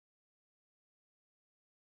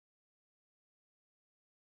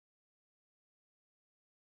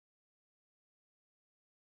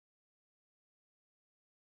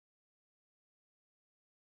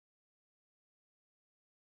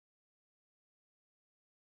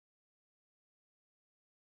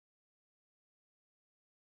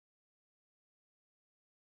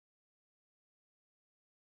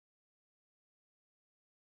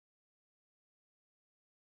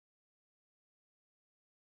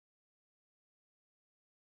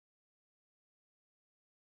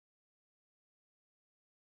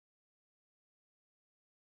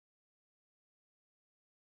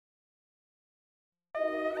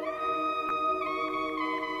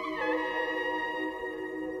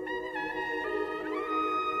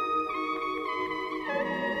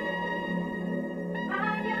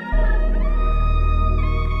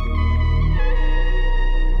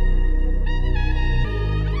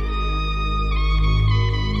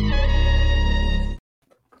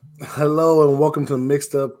Hello and welcome to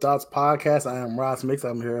Mixed Up Thoughts Podcast. I am Ross Mix.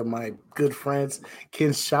 I'm here with my good friends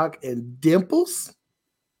Ken Shock and Dimples.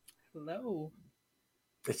 Hello.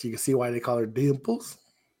 As you can see why they call her Dimples.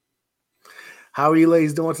 How are you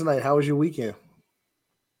ladies doing tonight? How was your weekend?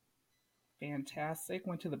 Fantastic.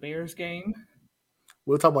 Went to the Bears game.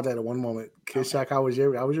 We'll talk about that in one moment. Ken Shock, how was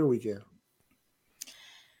your weekend?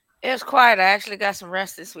 It was quiet. I actually got some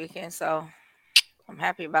rest this weekend, so I'm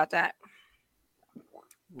happy about that.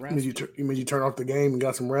 You mean you turn off the game and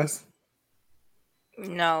got some rest?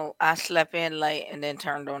 No, I slept in late and then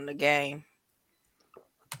turned on the game.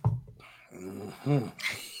 Mm-hmm.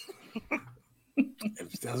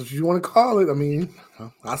 If that's what you want to call it, I mean,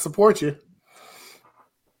 I support you.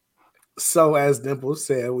 So, as Dimples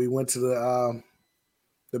said, we went to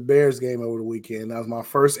the Bears game over the weekend. That was my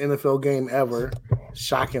first NFL game ever,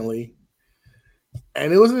 shockingly.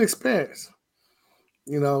 And it was an experience.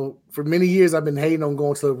 You know, for many years I've been hating on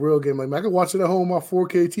going to a real game. Like, I can watch it at home on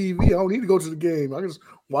 4K TV. I don't need to go to the game. I can just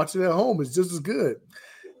watch it at home. It's just as good.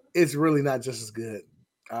 It's really not just as good.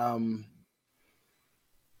 You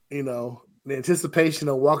know, the anticipation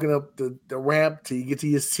of walking up the ramp till you get to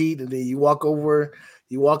your seat and then you walk over,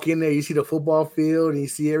 you walk in there, you see the football field and you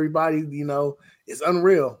see everybody, you know, it's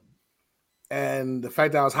unreal. And the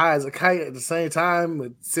fact that I was high as a kite at the same time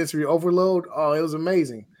with sensory overload, oh, it was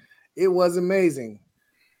amazing. It was amazing.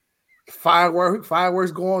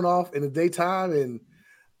 Fireworks going off in the daytime and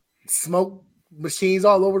smoke machines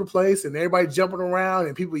all over the place and everybody jumping around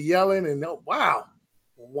and people yelling and wow.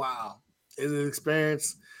 It was an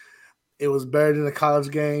experience. It was better than a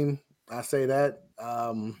college game. I say that.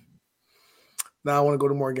 Now I want to go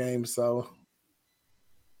to more games. So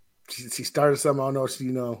she started something. I don't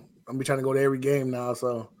know. I'm be trying to go to every game now.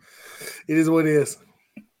 So it is what it is.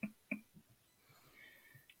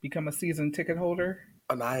 Become a season ticket holder?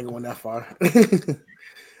 Oh, no, I ain't going that far.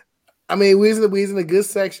 I mean, we was in a good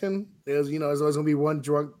section. There's always gonna be one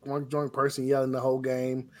drunk person yelling the whole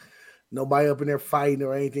game. Nobody up in there fighting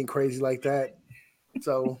or anything crazy like that.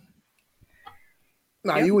 So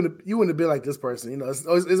yep. you wouldn't be like this person. You know, it's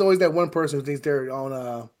always that one person who thinks they're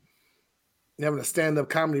on having a stand-up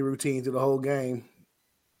comedy routine through the whole game.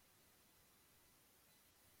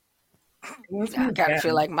 I kind of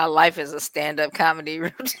feel like my life is a stand-up comedy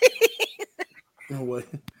routine. What?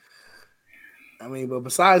 I mean, but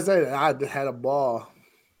besides that, I had a ball.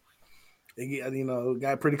 It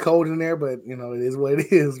got pretty cold in there, but it is what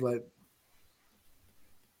it is. But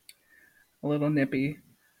a little nippy.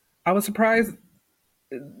 I was surprised.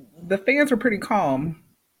 The fans were pretty calm.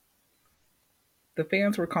 The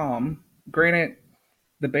fans were calm. Granted,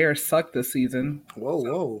 the Bears sucked this season.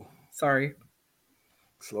 Whoa. Sorry.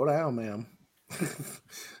 Slow down, ma'am.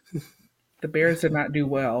 The Bears did not do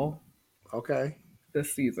well. Okay.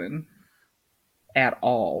 This season. At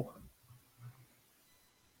all.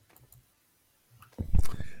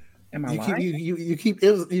 Am I lying? You keep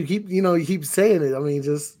saying it. I mean,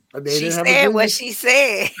 just she said what she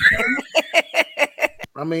said.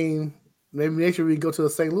 I mean, maybe next year we go to the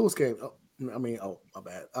St. Louis game. My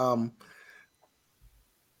bad.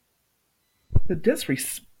 The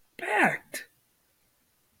disrespect.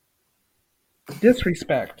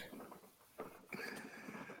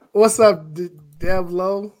 What's up, Dev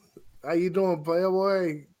Low? How you doing,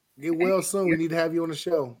 playboy? Get well soon. We need to have you on the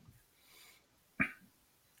show.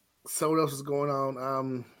 So what else is going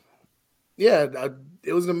on?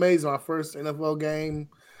 It was amazing. My first NFL game.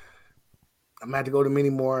 I'm gonna have to go to many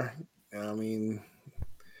more. I mean,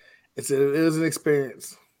 it was an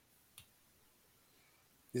experience.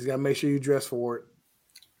 You just gotta make sure you dress for it.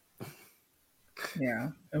 Yeah,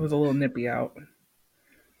 it was a little nippy out.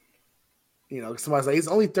 You know, somebody's like, it's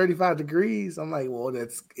only 35 degrees. I'm like, well,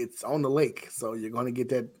 it's on the lake, so you're gonna get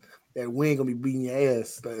that wind gonna be beating your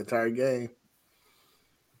ass the entire game.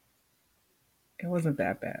 It wasn't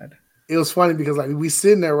that bad. It was funny because we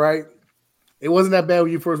sitting there, right? It wasn't that bad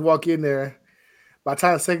when you first walk in there. By the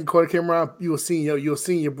time the second quarter came around, you'll see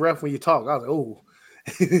your breath when you talk. I was like, oh,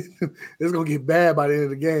 it's gonna get bad by the end of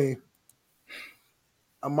the game.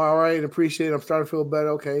 I'm all right. Appreciate it. I'm starting to feel better.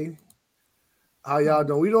 Okay. How y'all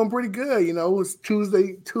doing? We doing pretty good. You know, it's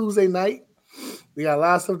Tuesday night. We got a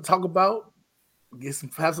lot of stuff to talk about.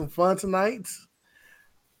 Have some fun tonight.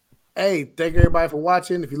 Hey, thank everybody for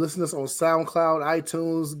watching. If you listen to us on SoundCloud,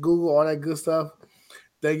 iTunes, Google, all that good stuff,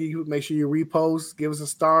 thank you. Make sure you repost, give us some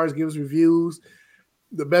stars, give us reviews.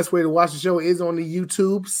 The best way to watch the show is on the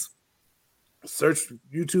YouTubes. Search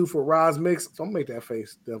YouTube for Roz Mix. Don't make that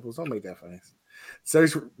face, Dimples. Don't make that face.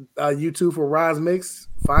 Search YouTube for Roz Mix.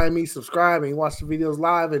 Find me, subscribe, and watch the videos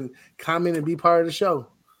live and comment and be part of the show.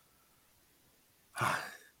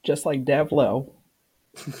 Just like Dev Low.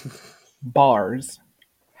 Bars.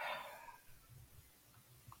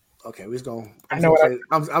 Okay, we're just gonna. I know what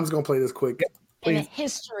I'm just gonna play this quick. In Please.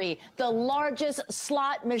 history, the largest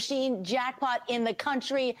slot machine jackpot in the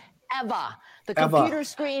country ever. The computer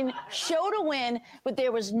screen showed a win, but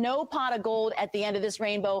there was no pot of gold at the end of this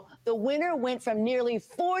rainbow. The winner went from nearly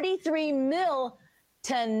 43 mil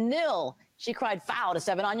to nil. She cried foul to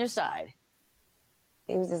 7 on Your Side.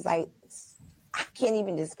 It was just like, I can't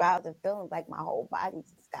even describe the feeling. Like my whole body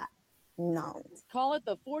just got numb. Call it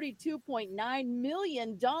the $42.9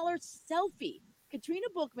 million selfie. Katrina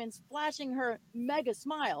Bookman's flashing her mega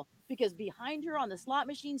smile because behind her on the slot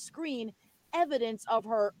machine screen, evidence of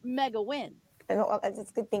her mega win. And all I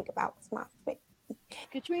just could think about was my face.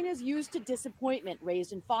 Katrina's used to disappointment,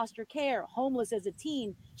 raised in foster care, homeless as a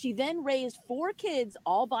teen. She then raised 4 kids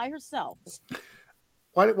all by herself.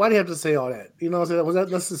 Why do you have to say all that? You know what I'm saying? Was that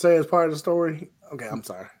necessary as part of the story? Okay, I'm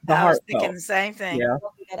sorry. I was thinking the same thing. Yeah.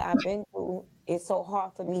 That I've been through, it's so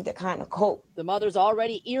hard for me to kind of cope. The mother's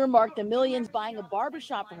already earmarked the millions buying a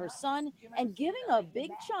barbershop for her son and giving a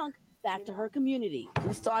big chunk back to her community.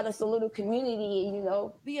 We started us a little community, you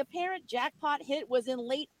know. The apparent jackpot hit was in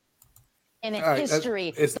late in All right,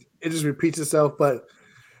 history. it just repeats itself, but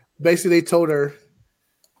basically they told her,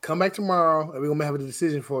 come back tomorrow and we're gonna have a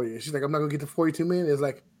decision for you. She's like, I'm not gonna get the 42 million. It's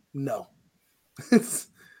like, no.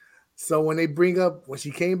 So when she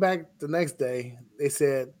came back the next day, they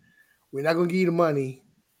said, we're not gonna give you the money.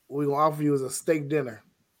 What we're gonna offer you is a steak dinner.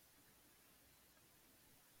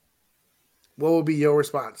 What would be your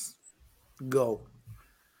response? Go.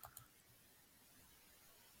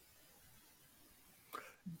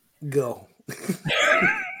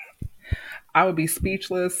 I would be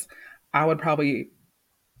speechless. I would probably.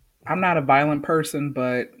 I'm not a violent person,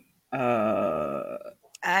 but I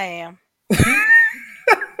am.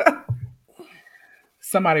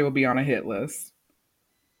 Somebody will be on a hit list.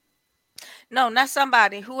 No, not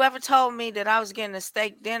somebody. Whoever told me that I was getting a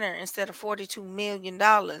steak dinner instead of $42 million.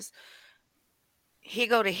 Here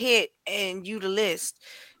go the hit and you the list.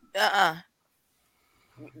 I'd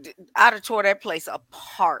have tore that place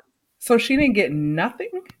apart. So she didn't get nothing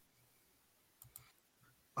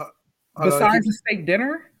besides a steak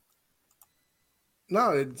dinner?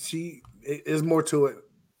 No, it is more to it.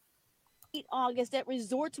 August at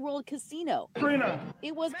Resorts World Casino.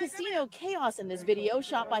 It was casino chaos in this video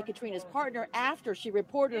shot by Katrina's partner after she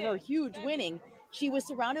reported her huge winning. She was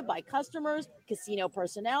surrounded by customers, casino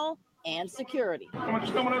personnel, and security. How much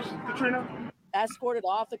you coming us, Katrina? Escorted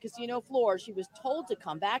off the casino floor, she was told to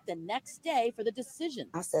come back the next day for the decision.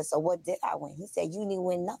 I said, so what did I win? He said, you didn't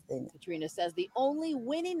win nothing. Katrina says the only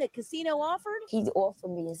winning the casino offered? He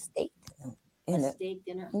offered me a steak dinner. A steak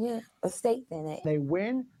dinner? Yeah, a steak dinner. They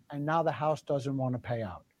win, and now the house doesn't want to pay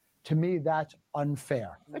out. To me, that's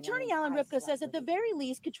unfair. Attorney Alan Ripka says at the very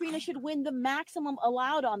least, Katrina should win the maximum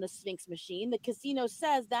allowed on the Sphinx machine. The casino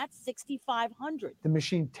says that's $6,500. The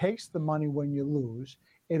machine takes the money when you lose.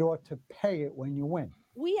 It ought to pay it when you win.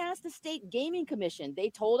 We asked the State Gaming Commission.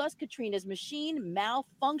 They told us Katrina's machine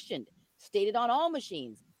malfunctioned. Stated on all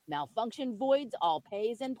machines, malfunction voids all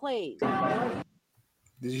pays and plays.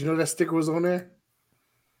 Did you know that sticker was on there?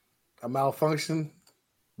 A malfunction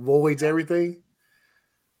voids everything.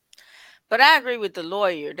 But I agree with the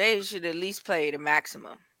lawyer. They should at least pay the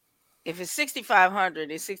maximum. If it's $6,500,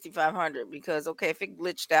 it's $6,500 because, okay, if it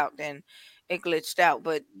glitched out, then it glitched out.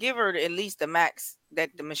 But give her at least the max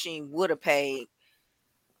that the machine would have paid.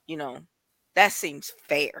 You know, that seems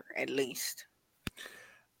fair at least.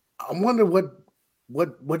 I wonder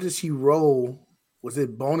what did she roll? Was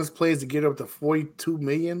it bonus plays to get up to 42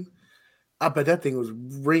 million? I bet that thing was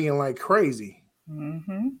ringing like crazy.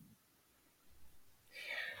 Mm-hmm.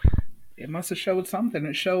 It must have showed something.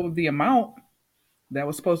 It showed the amount that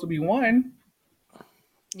was supposed to be won.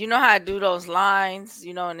 You know how I do those lines,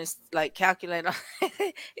 you know, and it's like calculator.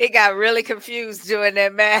 It got really confused doing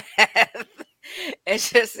that math. And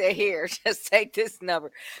just said, here, just take this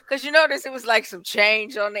number. Because you notice it was like some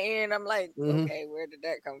change on the end. I'm like, okay, where did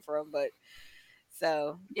that come from? But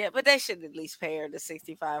so, yeah, but they should at least pay her the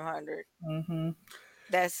 $6,500. Mm-hmm.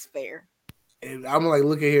 That's fair. And I'm like,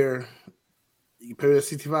 look at here. You pay her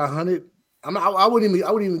 $6,500. I wouldn't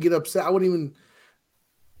even get upset. I wouldn't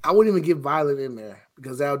even get violent in there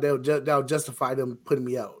because that'll justify them putting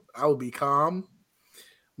me out. I would be calm.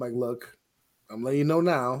 I'm like, look, I'm letting you know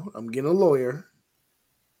now. I'm getting a lawyer.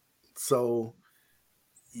 So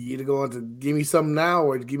you either going to give me something now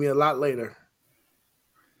or give me a lot later.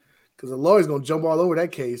 Because the lawyer's going to jump all over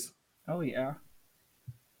that case. Oh, yeah.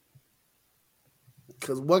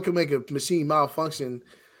 Because what can make a machine malfunction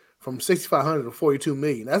from 6,500 to 42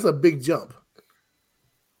 million? That's a big jump.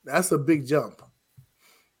 That's a big jump.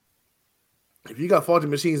 If you got faulty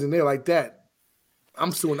machines in there like that,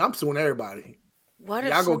 I'm suing everybody. What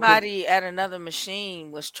if Y'all go somebody at another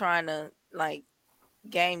machine was trying to like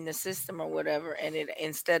game the system or whatever, and it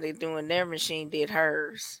instead of doing their machine did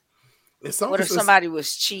hers? What if somebody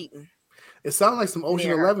was cheating? It sounds like some Ocean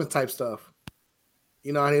near her? 11 type stuff.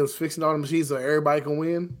 You know, and they was fixing all the machines so everybody can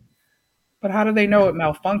win But how do they know it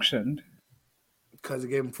malfunctioned? because it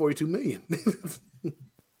gave them 42 million.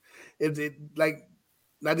 it like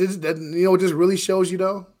now this that, you know what this really shows you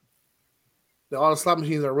though? That all the slot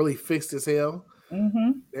machines are really fixed as hell.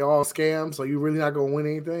 Mm-hmm. They're all scams, so you're really not gonna win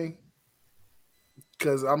anything.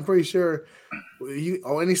 Because I'm pretty sure you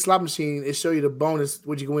on any slot machine, it show you the bonus,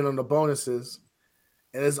 what you can win on the bonuses,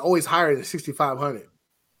 and it's always higher than 6,500.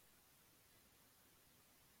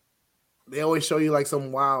 They always show you like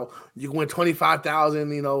some you can win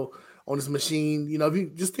 25,000, you know, on this machine. You know, if you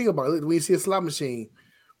just think about it, when you see a slot machine,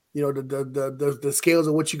 you know, the scales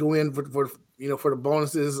of what you go in for you know, for the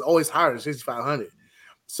bonuses is always higher than 6,500.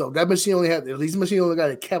 So that machine at least machine only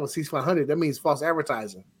got a cap of 6,500. That means false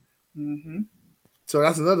advertising. Mm-hmm. So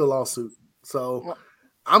that's another lawsuit. So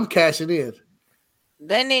I'm cashing in.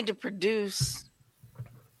 They need to produce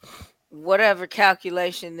whatever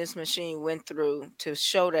calculation this machine went through to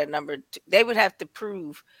show that number. They would have to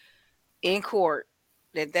prove in court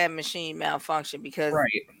that machine malfunctioned, because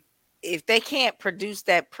if they can't produce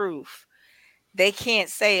that proof, they can't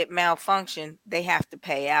say it malfunctioned. They have to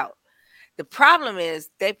pay out. The problem is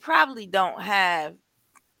they probably don't have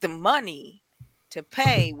the money to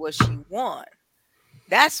pay what she won.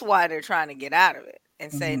 That's why they're trying to get out of it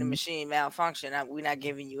and say the machine malfunctioned. We're not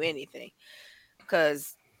giving you anything,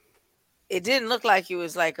 because it didn't look like it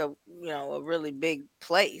was like a really big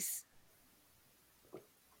place.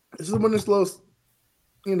 This is when it's low,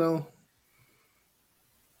 you know.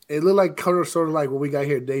 It looked like sort of like what we got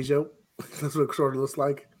here, Deja. That's what it sort of looks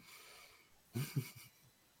like.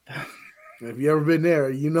 If you ever been there,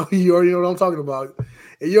 you already know what I'm talking about.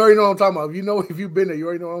 And you already know what I'm talking about. If you've been there, you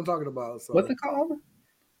already know what I'm talking about. So what's it called?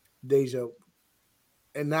 Deja.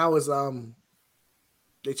 And now it's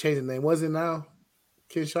they changed the name. Was it now?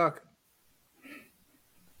 Kid Shock?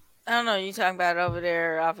 I don't know. You talking about over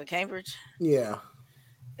there off of Cambridge? Yeah.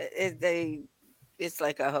 It's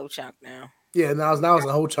like a whole chunk now. Yeah, now it's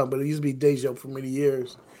a whole chunk, but it used to be Deja for many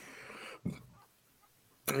years.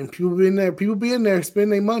 And people be in there spending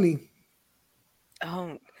their money.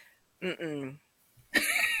 Oh,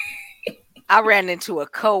 I ran into a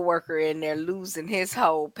coworker in there losing his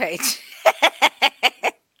whole paycheck.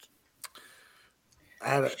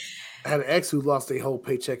 I had an ex who lost their whole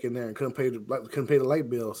paycheck in there and couldn't pay the light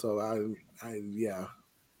bill. So yeah.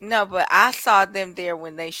 No, but I saw them there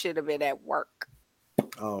when they should have been at work.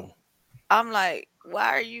 Oh. I'm like, why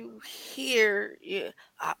are you here?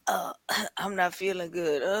 I'm not feeling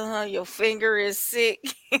good. Your finger is sick.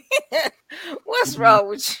 What's wrong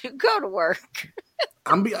with you? Go to work.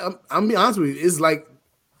 I'm be honest with you. It's like,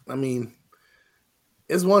 I mean,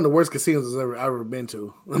 it's one of the worst casinos I've ever been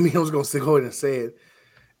to. I mean, I was gonna go ahead and say it.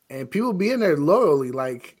 And people be in there loyally.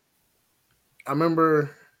 Like, I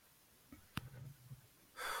remember.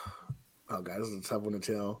 Oh God, this is a tough one to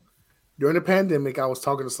tell. During the pandemic, I was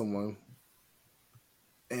talking to someone,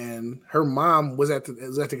 and her mom was at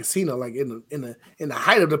the casino, like in the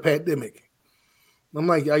height of the pandemic. I'm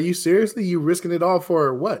like, are you seriously? You risking it all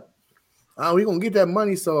for what? We gonna get that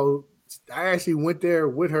money. So I actually went there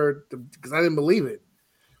with her because I didn't believe it.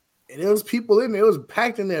 And there was people in there. It was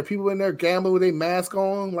packed in there. People in there gambling with their mask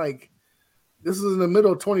on. Like, this is in the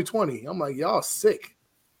middle of 2020. I'm like, y'all sick.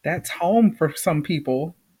 That's home for some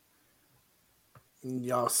people.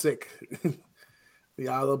 Y'all sick.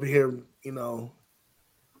 Y'all up here,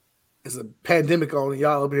 it's a pandemic on, and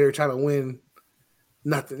y'all up here trying to win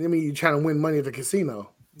nothing. I mean, you're trying to win money at the casino.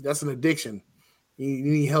 That's an addiction. You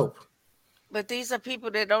need help. But these are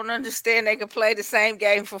people that don't understand they can play the same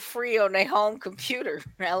game for free on their home computer.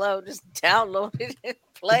 Hello, just download it and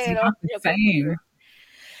play it on your computer.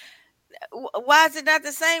 Why is it not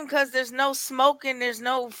the same? Because there's no smoking, there's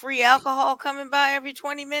no free alcohol coming by every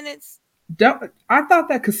 20 minutes. I thought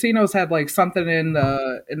that casinos had like something in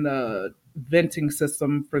the venting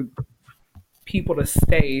system for people to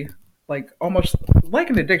stay, like almost like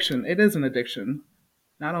an addiction. It is an addiction,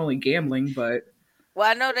 not only gambling, but. Well,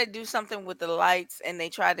 I know they do something with the lights, and they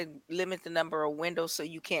try to limit the number of windows so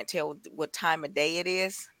you can't tell what time of day it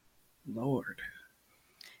is. Lord.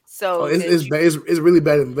 So it's really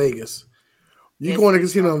bad in Vegas. You go in a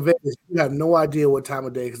casino in Vegas, you have no idea what time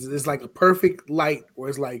of day, because it's like a perfect light where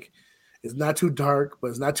it's like it's not too dark,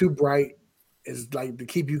 but it's not too bright. It's like to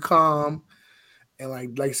keep you calm, and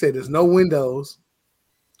like I said, there's no windows.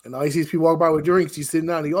 And all you see is people walk by with drinks. He's sitting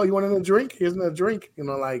down. Oh, you want another drink? Here's another drink. You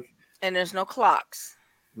know, like. And there's no clocks.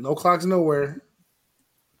 No clocks nowhere.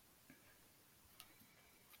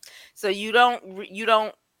 So you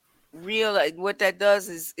don't realize what that does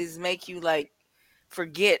is make you like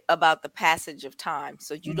forget about the passage of time.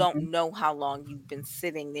 So you don't know how long you've been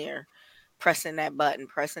sitting there pressing that button,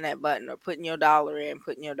 or putting your dollar in.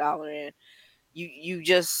 You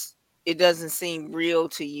just, it doesn't seem real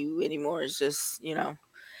to you anymore. It's just, you know.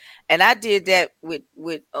 And I did that with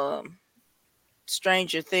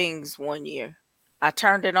Stranger Things one year. I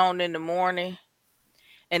turned it on in the morning,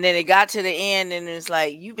 and then it got to the end, and it's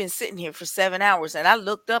like, you've been sitting here for 7 hours. And I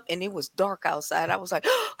looked up, and it was dark outside. I was like,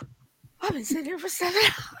 oh, I've been sitting here for 7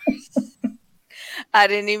 hours. I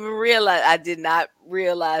did not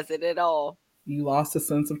realize it at all. You lost a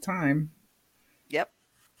sense of time. Yep.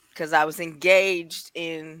 Because I was engaged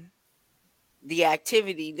in the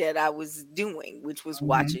activity that I was doing, which was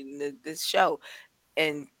watching this show.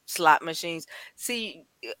 And slot machines. See,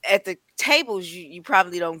 at the tables, you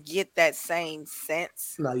probably don't get that same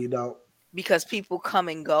sense. No, you don't. Because people come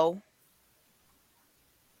and go.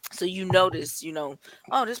 So you notice, you know,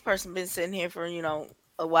 oh, this person been sitting here for, you know,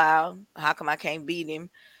 a while. How come I can't beat him?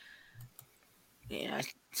 Yeah, I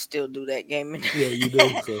still do that gaming. Yeah, you do.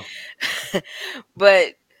 So.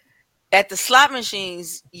 But at the slot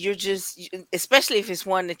machines, you're just, especially if it's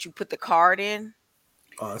one that you put the card in.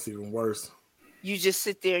 Oh, that's even worse. You just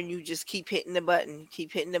sit there and you just keep hitting the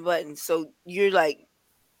button. So you're like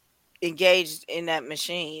engaged in that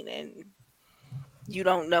machine, and you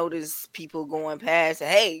don't notice people going past.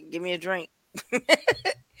 Hey, give me a drink.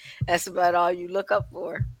 That's about all you look up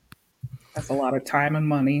for. That's a lot of time and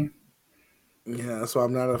money. Yeah, that's why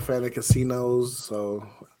I'm not a fan of casinos. So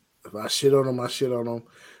if I shit on them, I shit on them.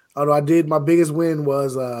 Although I did, my biggest win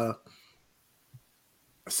was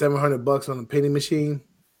 $700 on the penny machine.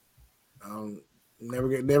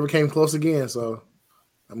 Never came close again, so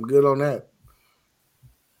I'm good on that.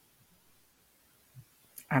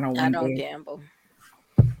 I don't gamble.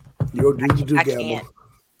 You do I gamble. Can't.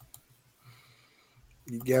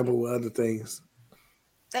 You gamble with other things.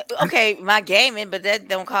 Okay, my gaming, but that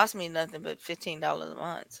don't cost me nothing but $15 a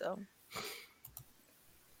month. So,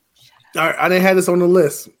 all right, I didn't have this on the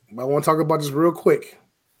list, but I want to talk about this real quick.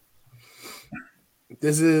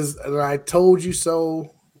 This is, and I told you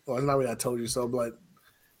so. Well, it's not really I told you so, but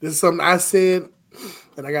this is something I said,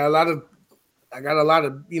 and I got a lot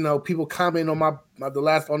of you know, people comment on on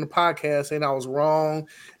the podcast saying I was wrong.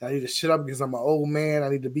 I need to shut up because I'm an old man. I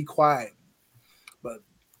need to be quiet. But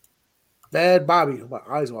Bad Bobby, my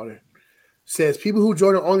eyes water, says people who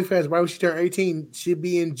join her OnlyFans right when she turned 18 should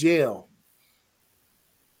be in jail.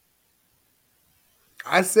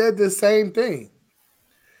 I said the same thing.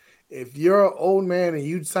 If you're an old man and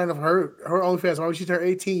you sign up for her OnlyFans right when she turned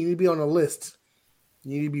 18, you need to be on the list.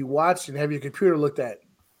 You need to be watched and have your computer looked at.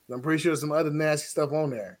 I'm pretty sure there's some other nasty stuff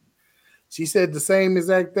on there. She said the same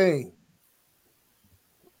exact thing.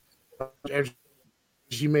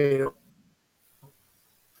 She made.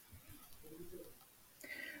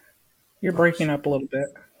 You're breaking up a little bit.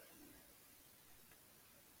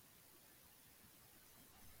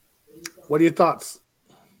 What are your thoughts?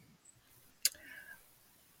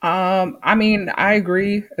 I mean, I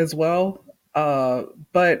agree as well.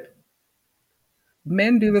 But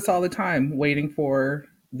men do this all the time, waiting for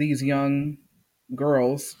these young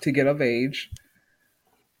girls to get of age.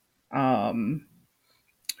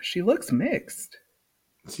 She looks mixed.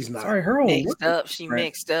 She's not. Sorry, her whole mixed up. She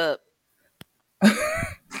mixed up.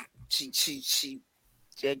 She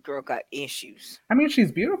that girl got issues. I mean,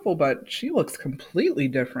 she's beautiful, but she looks completely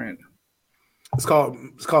different. It's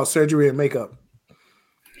called surgery and makeup.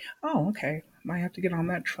 Oh, okay. Might have to get on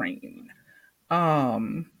that train.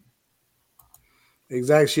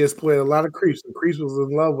 Exactly. She has played a lot of creeps. The creeps was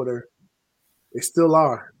in love with her. They still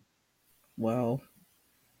are. Well,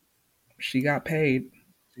 she got paid.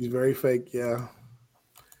 She's very fake, yeah.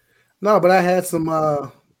 No, but I had some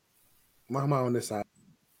mama on this side.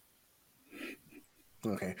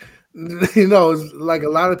 Okay. You know, it's like a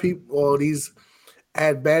lot of people, or these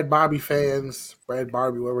had Bad Barbie fans, Brad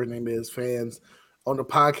Barbie, whatever her name is, fans on the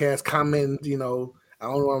podcast comment, you know, I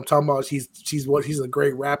don't know what I'm talking about. She's a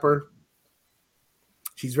great rapper.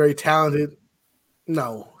 She's very talented.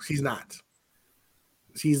 No, she's not.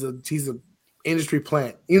 She's a industry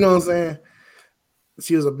plant. You know what I'm saying?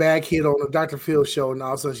 She was a bad kid on the Dr. Phil show, and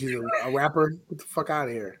all of a sudden she's a rapper. Get the fuck out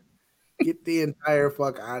of here. Get the entire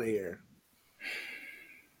fuck out of here.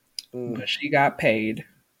 But she got paid.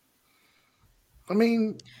 I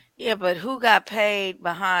mean, yeah, but who got paid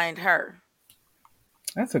behind her?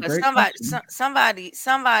 That's a great question. Somebody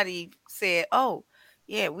said, "Oh,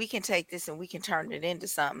 yeah, we can take this and we can turn it into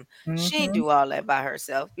something. She didn't Mm-hmm. do all that by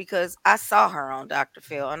herself because I saw her on Dr.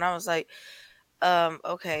 Phil and I was like,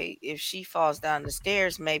 okay, if she falls down the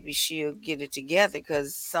stairs, maybe she'll get it together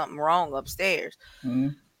because something wrong upstairs. Mm-hmm.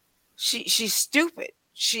 She's stupid.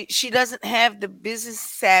 She doesn't have the business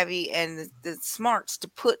savvy and the smarts to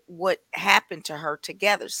put what happened to her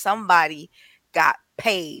together. Somebody got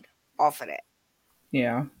paid off of that.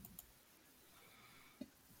 Yeah.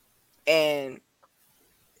 And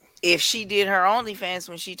if she did her OnlyFans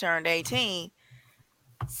when she turned 18,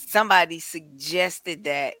 somebody suggested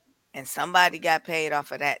that and somebody got paid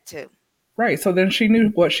off of that too. Right. So then she knew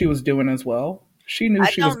what she was doing as well. She knew I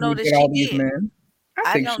she was don't know going to that get she all these did. men.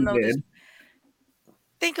 I think don't she know this. did.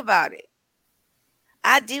 Think about it.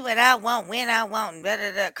 I do what I want when I want,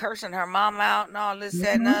 and cursing her mom out and all this,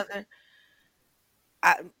 that, and Mm-hmm.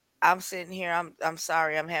 other. I'm sitting here. I'm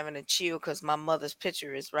sorry. I'm having a chill because my mother's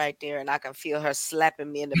picture is right there, and I can feel her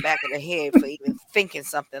slapping me in the back of the head for even thinking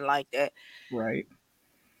something like that. Right.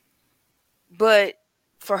 But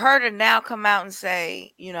for her to now come out and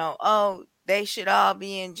say, you know, oh, they should all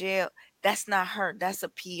be in jail. That's not her. That's a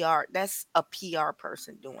PR. That's a PR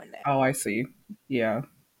person doing that. Oh, I see. Yeah.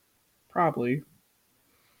 Probably.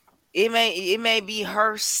 It may be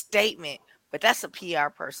her statement, but that's a PR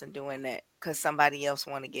person doing that because somebody else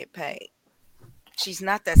want to get paid. She's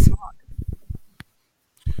not that smart.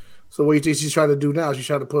 So what do you think she's trying to do now? She's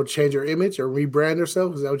trying to change her image or rebrand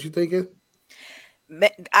herself? Is that what you're thinking?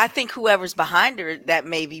 I think whoever's behind her, that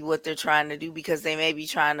may be what they're trying to do because they may be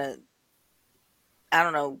trying to, I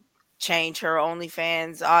don't know, change her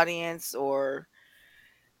OnlyFans audience or,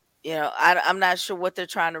 you know, I'm not sure what they're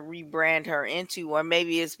trying to rebrand her into. Or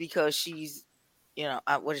maybe it's because she's, you know,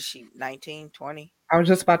 what is she, 19, 20? I was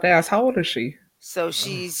just about to ask, how old is she? So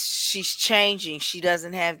she's changing. She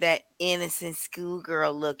doesn't have that innocent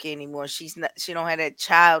schoolgirl look anymore. She don't have that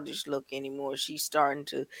childish look anymore. She's starting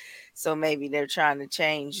to, so maybe they're trying to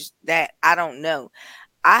change that. I don't know.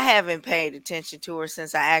 I haven't paid attention to her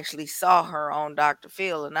since I actually saw her on Dr.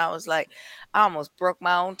 Phil, and I was like, I almost broke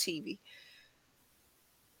my own TV.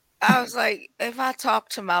 I was like, if I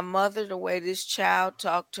talked to my mother the way this child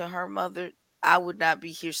talked to her mother, I would not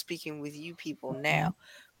be here speaking with you people now,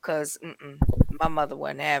 because my mother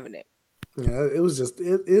wasn't having it. Yeah, it was just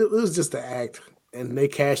it was just the act, and they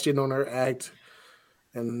cashed in on her act,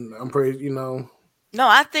 and I'm pretty, you know. No,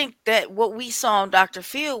 I think that what we saw on Dr.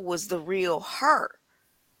 Phil was the real her.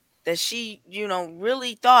 That she, you know,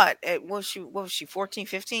 really thought at what was she 14,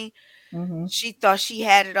 15? Mm-hmm. She thought she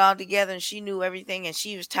had it all together and she knew everything and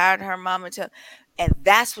she was tired of her mama and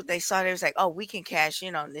that's what they saw. They was like, oh, we can cash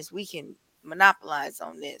in on this. We can monopolize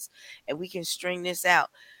on this and we can string this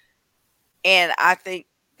out. And I think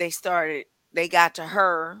they got to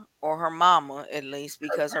her or her mama at least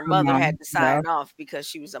because her mother Mom, had to yeah. sign off because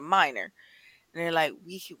she was a minor. And they're like,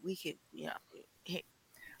 we could, you know,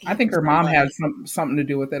 I think her mom had something to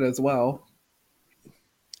do with it as well.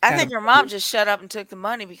 I think her mom just shut up and took the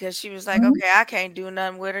money because she was like, okay, I can't do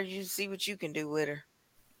nothing with her. You see what you can do with her.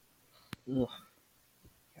 Ugh.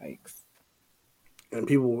 Yikes. And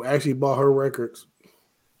people actually bought her record.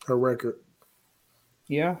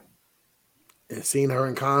 Yeah. And seen her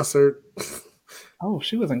in concert. Oh,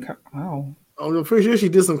 she was in. Oh. I'm pretty sure she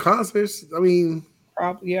did some concerts. I mean,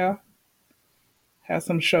 probably, yeah. Had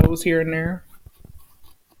some shows here and there.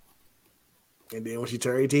 And then when she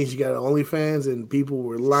turned 18, she got OnlyFans, and people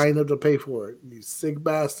were lining up to pay for it. These sick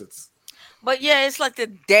bastards. But yeah, it's like the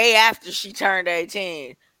day after she turned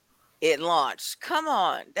 18, it launched. Come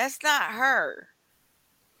on, that's not her.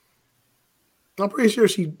 I'm pretty sure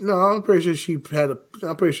she had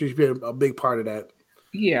a big part of that.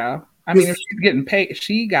 Yeah. I mean, if she's getting paid,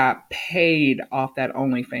 she got paid off that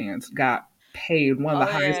OnlyFans. Got paid, one of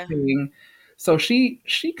the highest paying. So she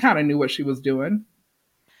kind of knew what she was doing.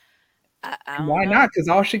 Why not? Because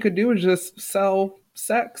all she could do is just sell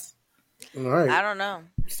sex. Right. I don't know.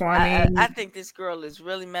 So I mean, I think this girl is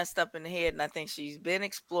really messed up in the head, and I think she's been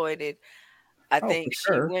exploited. I think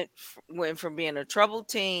she went from being a troubled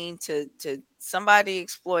teen to somebody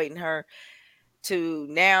exploiting her to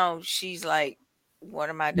now she's like, what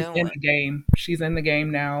am I doing? In the game. She's in the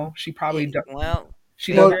game now. She probably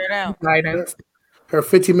she figure it out. Guidance. Her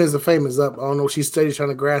 15 minutes of fame is up. I don't know if she's steady trying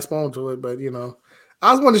to grasp onto it, but you know,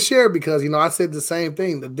 I was going to share it because, you know, I said the same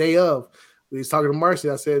thing the day of. We was talking to Marcy.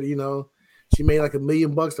 I said, you know, she made like $1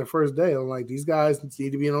 million the first day. I'm like, these guys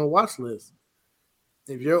need to be on a watch list.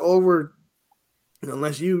 If you're over, you know,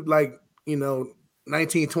 unless you like, you know,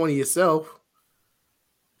 19, 20 yourself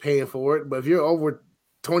paying for it. But if you're over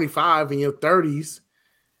 25 in your 30s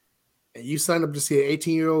and you sign up to see an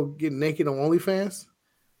 18-year-old get naked on OnlyFans,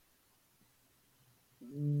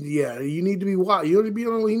 Yeah, you need to be wild. You need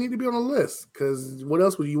to be on a list because what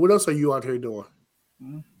else are you out here doing?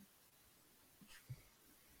 Mm-hmm.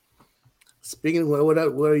 Speaking of what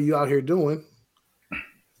are you out here doing?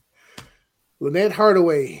 Lynette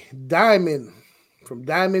Hardaway, Diamond from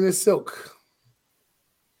Diamond and Silk,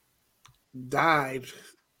 died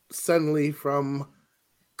suddenly from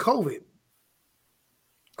COVID.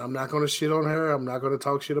 I'm not going to shit on her. I'm not going to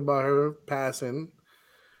talk shit about her passing,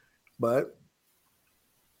 but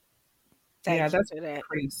Yeah, that's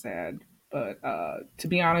pretty sad. But to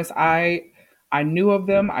be honest, I knew of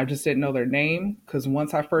them. I just didn't know their name because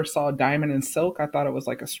once I first saw Diamond and Silk, I thought it was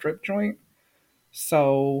like a strip joint.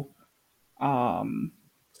 So,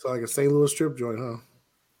 it's like a St. Louis strip joint, huh?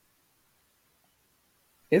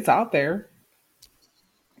 It's out there.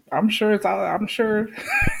 I'm sure it's out. I'm sure.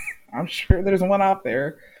 I'm sure there's one out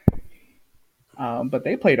there. But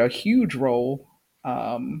they played a huge role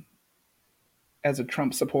as a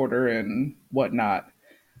Trump supporter and whatnot.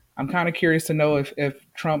 I'm kind of curious to know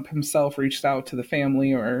if Trump himself reached out to the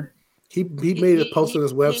family or he made a post on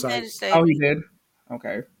his website. Oh, he did.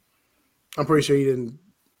 Okay. I'm pretty sure he didn't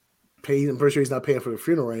pay. I'm pretty sure he's not paying for the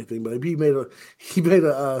funeral or anything. But he made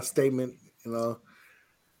a statement, you know.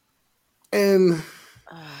 And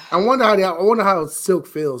I wonder how Silk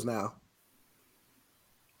feels now.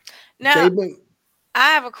 Now,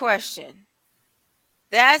 I have a question.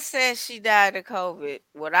 That says she died of COVID.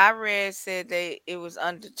 What I read said it was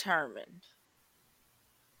undetermined.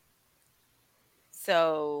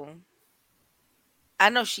 So I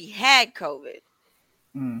know she had COVID.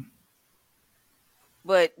 Mm.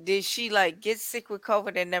 But did she like get sick with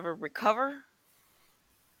COVID and never recover?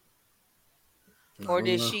 Or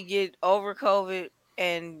did she get over COVID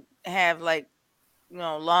and have like,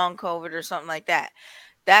 long COVID or something like that?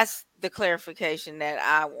 That's the clarification that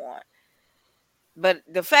I want. But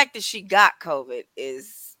the fact that she got COVID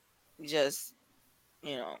is just,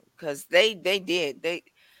 because they did.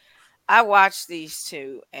 I watched these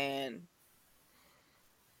two and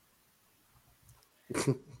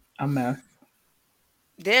a mess.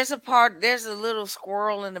 There's a little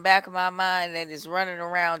squirrel in the back of my mind that is running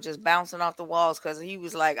around just bouncing off the walls because he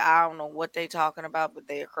was like, I don't know what they talking about, but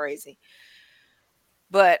they are crazy.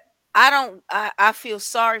 But I feel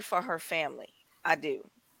sorry for her family. I do.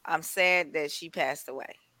 I'm sad that she passed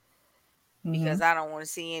away because I don't want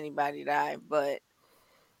to see anybody die. But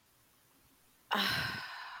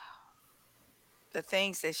the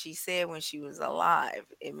things that she said when she was alive,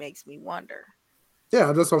 it makes me wonder.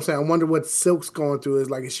 Yeah, that's what I'm saying. I wonder what Silk's going through.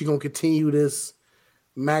 Is she going to continue this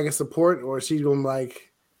MAGA support, or is she going to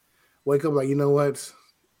wake up you know what?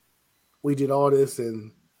 We did all this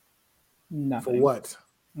and nothing. For what?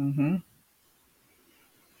 Mm-hmm.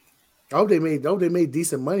 I hope they made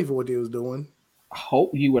decent money for what they was doing.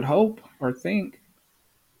 You would hope or think.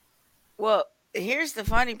 Well, here's the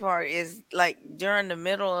funny part is during the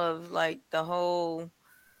middle of the whole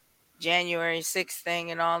January 6th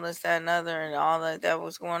thing and all this, that, and other, and all that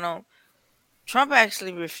was going on, Trump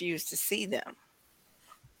actually refused to see them.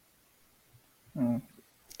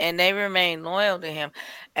 And they remain loyal to him.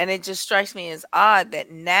 And it just strikes me as odd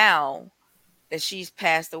that now that she's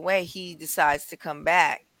passed away, he decides to come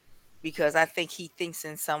back because I think he thinks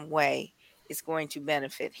in some way it's going to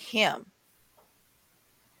benefit him.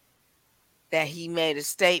 That he made a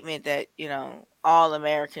statement that, all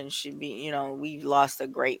Americans should be, we've lost a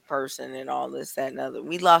great person and all this, that, and other.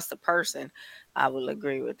 We lost a person. I will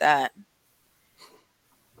agree with that.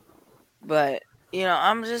 But,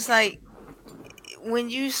 I'm just like, when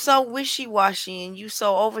you so wishy-washy and you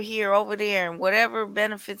so over here, over there, and whatever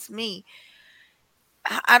benefits me,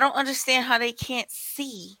 I don't understand how they can't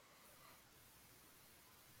see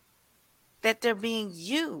that they're being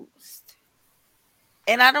used.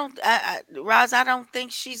 And Roz, I don't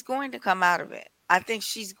think she's going to come out of it. I think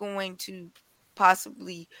she's going to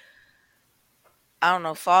possibly, I don't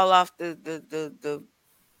know, fall off the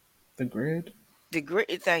grid. The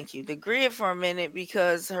grid, thank you. The grid for a minute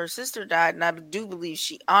because her sister died, and I do believe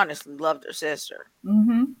she honestly loved her sister.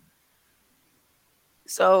 Mm-hmm.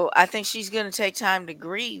 So I think she's going to take time to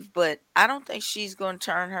grieve, but I don't think she's going to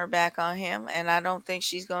turn her back on him, and I don't think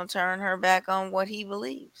she's going to turn her back on what he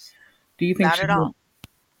believes. Do you think Not at all?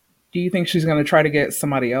 Do you think she's going to try to get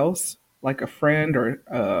somebody else, like a friend or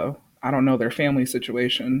I don't know, their family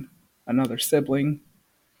situation, another sibling?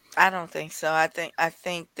 I don't think so. I think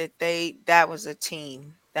that was a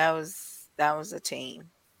team. That was a team,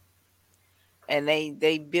 and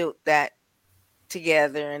they built that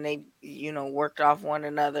together, and they worked off one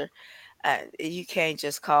another. You can't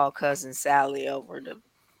just call cousin Sally over to,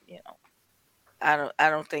 I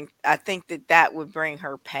don't think. I think that would bring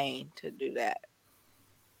her pain to do that.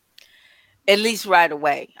 At least right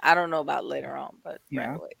away. I don't know about later on, but right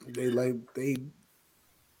Yeah. away. They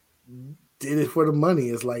did it for the money.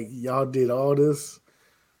 It's like y'all did all this.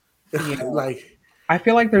 Yeah. Like I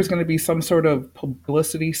feel like there's going to be some sort of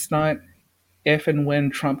publicity stunt if and when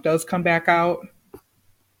Trump does come back out.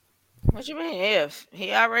 What you mean if?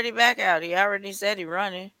 He already back out. He already said he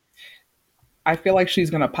running. I feel like she's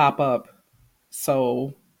going to pop up.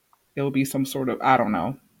 So it'll be some sort of, I don't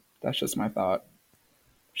know. That's just my thought.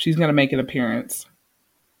 She's going to make an appearance.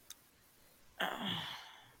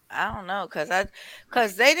 I don't know,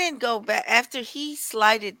 cause they didn't go back after he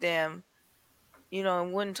slighted them,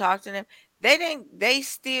 and wouldn't talk to them. They didn't. They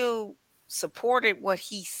still supported what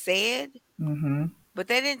he said, Mm-hmm. but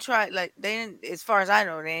they didn't try. Like they didn't, as far as I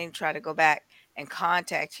know, they didn't try to go back and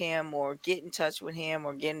contact him or get in touch with him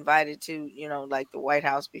or get invited to, like the White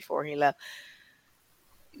House before he left.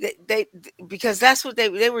 They because that's what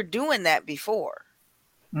they were doing that before.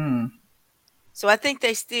 Mm. So I think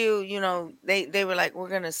they still, they were like, we're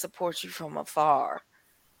gonna support you from afar,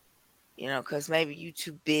 because maybe you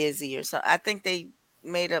too busy or something. I think they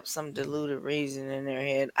made up some deluded reason in their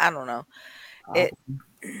head. I don't know. It.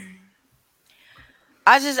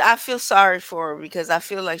 I feel sorry for her because I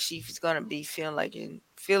feel like she's gonna be feeling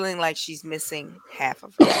like she's missing half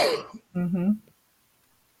of her. Mm-hmm.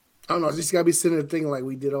 I don't know. She's gotta be sitting there thinking like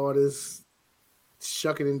we did all this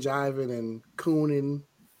shucking and jiving and cooning.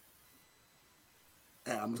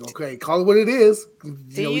 I'm just gonna call it what it is.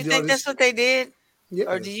 Do you think that's what they did? Yeah.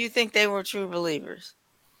 Or do you think they were true believers?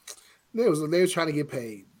 They were trying to get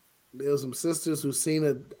paid. There was some sisters who seen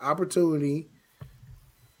an opportunity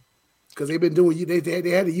because they've been doing they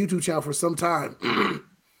had a YouTube channel for some time.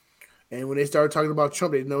 And when they started talking about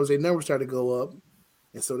Trump, they noticed their numbers started to go up.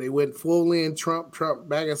 And so they went full in Trump,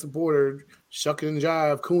 back and supporter, shucking and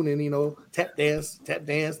jive, cooning, tap dance.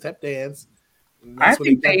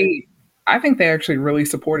 I think they actually really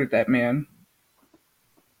supported that man.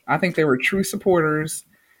 I think they were true supporters,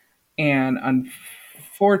 and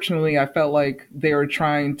unfortunately, I felt like they were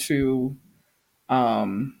trying to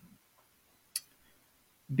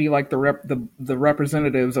be like the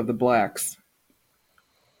representatives of the blacks,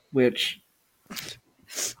 which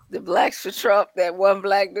the blacks for Trump. That one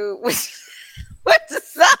black dude was what the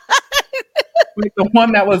sign? Wait, the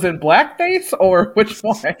one that was in blackface, or which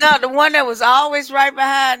one? No, the one that was always right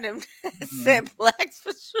behind him said blacks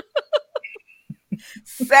for Trump.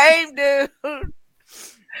 Same dude.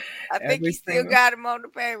 I think he still got him on the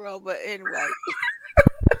payroll, but anyway.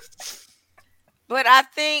 But I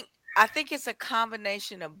think it's a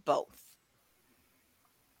combination of both.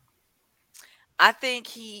 I think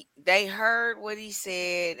they heard what he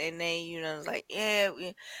said and they, was like, yeah,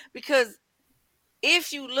 because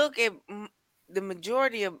if you look at the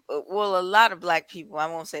majority of, a lot of black people, I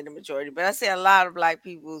won't say the majority, but I say a lot of black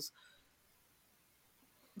people's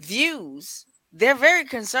views, they're very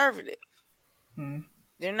conservative. Hmm.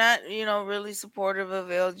 They're not, really supportive of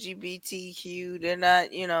LGBTQ. They're not,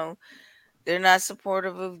 they're not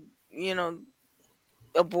supportive of,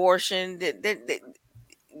 abortion.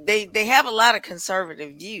 They have a lot of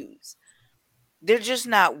conservative views. They're just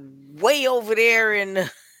not way over there in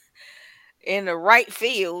the right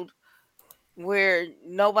field where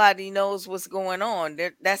nobody knows what's going on.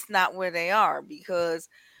 That's not where they are, because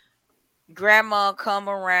grandma come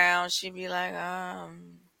around, she'd be like,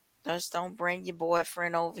 just don't bring your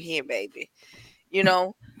boyfriend over here, baby.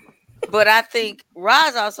 But I think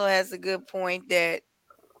Roz also has a good point that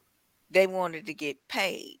they wanted to get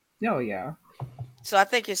paid. Oh yeah. So I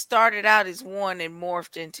think it started out as one and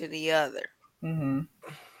morphed into the other. Mm-hmm.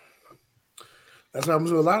 That's what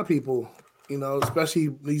happens with a lot of people, especially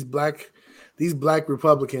these black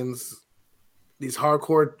Republicans, these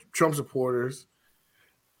hardcore Trump supporters.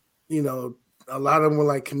 A lot of them were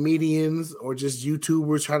like comedians or just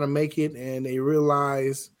YouTubers trying to make it, and they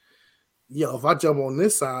realize, if I jump on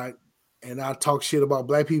this side and I talk shit about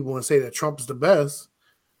black people and say that Trump is the best,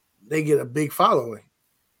 they get a big following.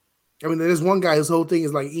 I mean, there's one guy, his whole thing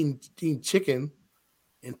is like eating chicken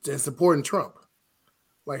and supporting Trump.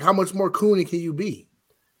 Like, how much more coony can you be?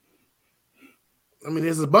 I mean,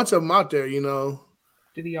 there's a bunch of them out there,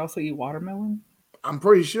 Did he also eat watermelon? I'm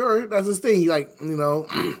pretty sure that's his thing. He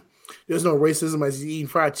there's no racism as he's eating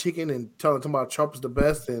fried chicken and talking about Trump is the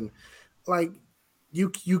best. And like,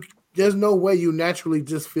 you there's no way you naturally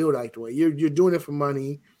just feel that way. You're doing it for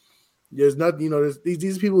money. There's nothing, there's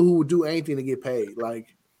these people who will do anything to get paid.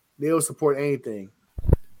 Like, they will support anything.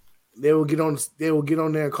 They will get on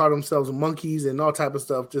there and call themselves monkeys and all type of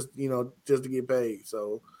stuff just to get paid.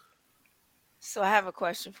 So I have a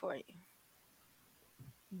question for you.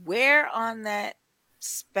 Where on that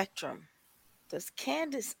spectrum does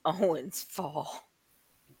Candace Owens fall?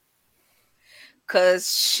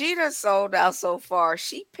 Because she done sold out so far.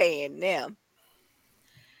 She paying them.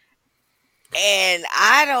 And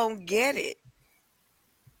I don't get it.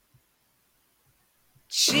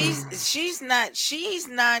 She's not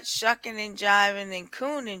shucking and jiving and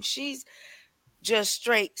cooning. She's just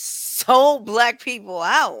straight sold black people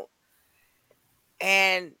out.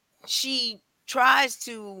 And she tries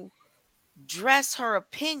to dress her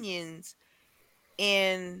opinions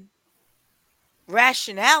in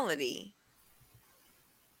rationality.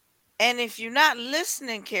 And if you're not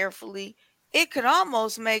listening carefully, it could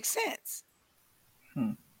almost make sense.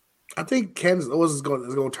 I think Candace Owens is going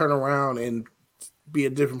to turn around and be a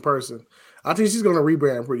different person. I think she's going to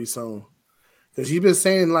rebrand pretty soon. Because she's been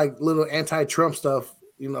saying like little anti-Trump stuff,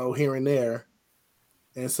 here and there.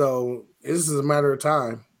 And so this is a matter of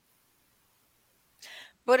time.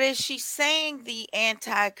 But is she saying the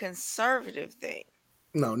anti-conservative thing?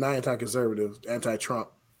 No, not anti-conservative, anti-Trump.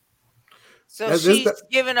 So she's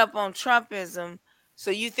giving up on Trumpism.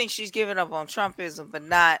 So you think she's giving up on Trumpism, but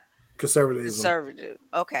not conservative.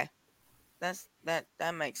 Okay.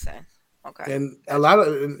 That makes sense. Okay. And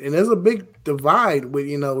and there's a big divide with,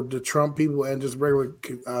 the Trump people and just regular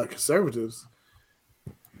conservatives.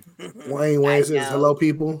 Wayne says, hello,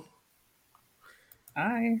 people.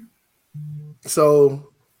 Hi.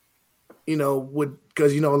 So,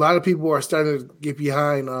 because, a lot of people are starting to get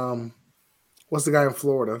behind, what's the guy in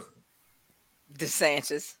Florida?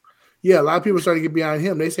 DeSantis. Yeah, a lot of people are starting to get behind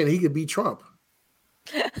him. They saying he could beat Trump.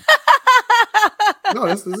 No,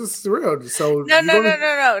 this is real. So no.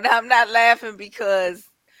 I'm not laughing because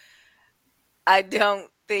I don't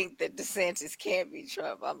think that DeSantis can't beat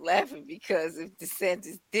Trump. I'm laughing because if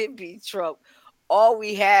DeSantis did beat Trump, all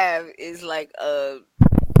we have is like a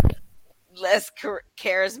less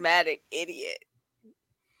charismatic idiot.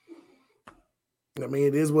 I mean,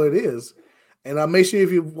 it is what it is. And make sure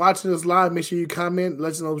if you're watching this live, make sure you comment,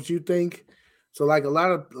 let us know what you think. So, like a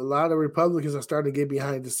lot of Republicans are starting to get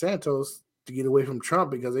behind DeSantis to get away from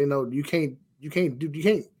Trump because they know you can't.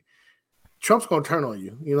 Trump's gonna turn on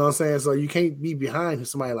you. You know what I'm saying? So you can't be behind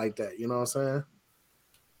somebody like that. You know what I'm saying?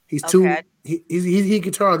 He's too. He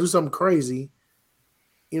can turn on and do something crazy.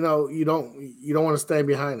 You don't want to stand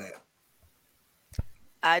behind that.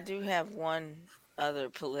 I do have one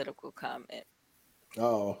other political comment.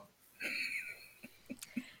 Oh.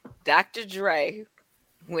 Dr. Dre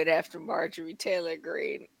went after Marjorie Taylor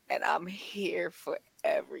Greene, and I'm here for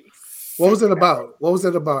every. What was it about?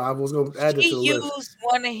 I was going to add it to the list. He used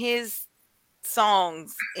one of his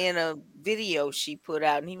songs in a video she put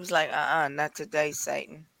out, and he was like, not today,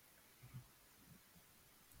 Satan.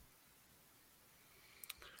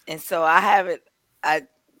 And so I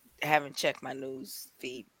haven't checked my news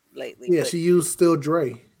feed lately. Yeah, she used Still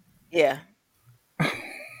Dre. Yeah.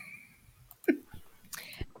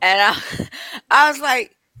 And I was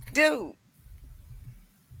like, dude,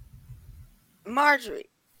 Marjorie,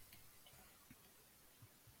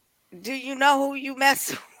 do you know who you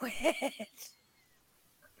messing with?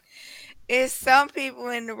 Is some people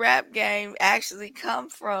in the rap game actually come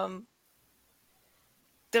from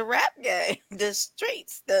the rap game, the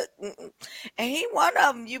streets, and he one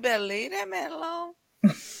of them. You better leave that man alone.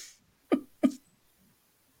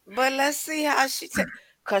 But let's see how she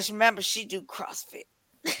because remember she do CrossFit.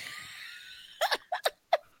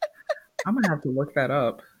 I'm gonna have to look that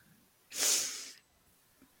up.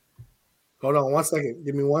 Hold on 1 second.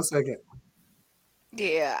 Give me 1 second.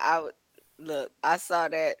 Yeah, I saw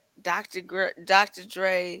that Dr.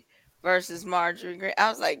 Dre versus Marjorie Greene.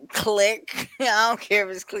 I was like, click. I don't care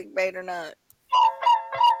if it's clickbait or not.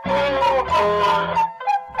 I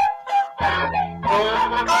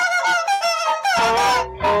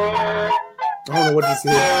don't know what this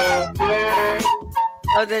is.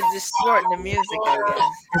 Oh, they're distorting the music, I guess.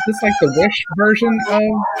 Is this like the Wish version of?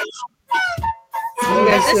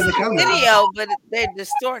 Yeah, this is the video, but they're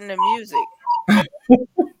distorting the music.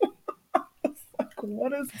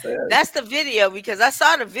 What is this? That's the video because I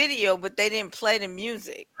saw the video, but they didn't play the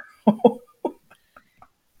music.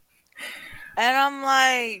 And I'm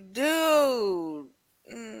like, dude,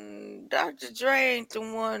 Dr. Dre ain't the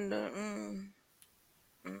one.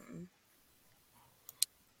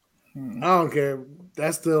 I don't care.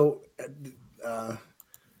 That's still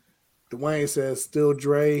Dwayne says Still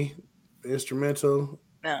Dre, the instrumental.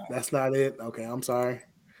 No. That's not it. Okay, I'm sorry.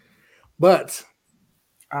 But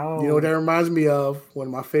you know what that reminds me of? One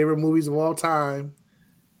of my favorite movies of all time,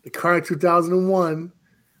 The Chronic 2001,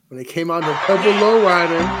 when they came out in the Purple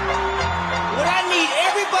Lowrider. What I need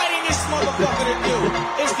everybody in this motherfucker to do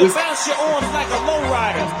is to bounce your arms like a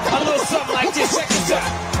lowrider. A little something like this. Check this out.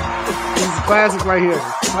 Classic right here.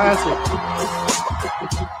 Classic.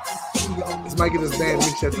 This might get this band. Let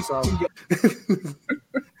me shut this off.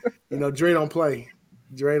 You know, Dre don't play.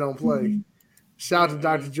 Dre don't play. Shout out to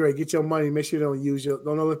Dr. Dre. Get your money. Make sure they don't use you.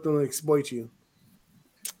 Don't let them exploit you.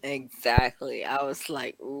 Exactly. I was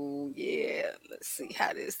like, "Ooh, yeah. Let's see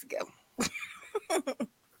how this go."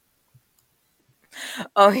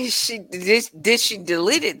 Oh, did she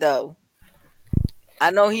delete it though? I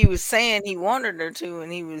know he was saying he wanted her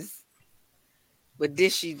to, but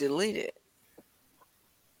did she delete it?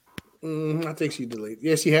 I think she deleted.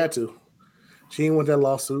 Yeah, she had to. She didn't want that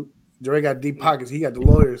lawsuit. Dre got deep pockets. He got the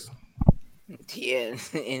lawyers. Yeah,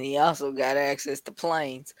 and he also got access to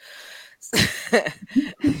planes.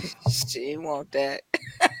 She didn't want that.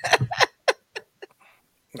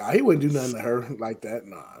 Nah, he wouldn't do nothing to her like that.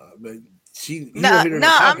 Nah, but No,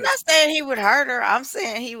 I'm not saying he would hurt her. I'm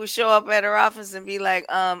saying he would show up at her office and be like,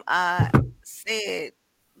 I said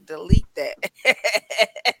delete that.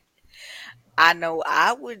 I know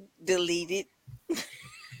I would delete it.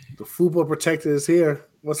 The FUBA protector is here.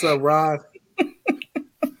 What's up, Rod?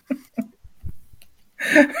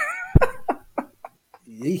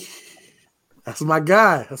 That's my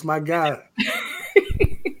guy. That's my guy.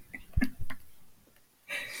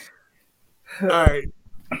 All right.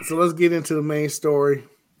 So let's get into the main story.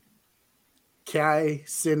 Kai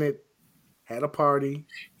Cenat had a party.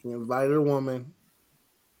 He invited a woman.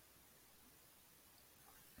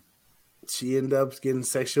 She ended up getting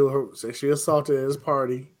sexually assaulted at his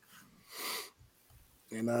party.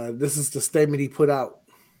 And this is the statement he put out.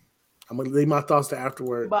 I'm going to leave my thoughts to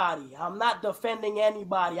afterward. I'm not defending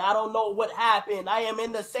anybody. I don't know what happened. I am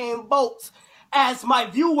in the same boat as my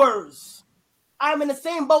viewers. I'm in the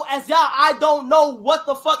same boat as y'all. I don't know what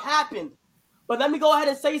the fuck happened. But let me go ahead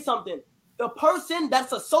and say something. The person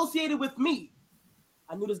that's associated with me,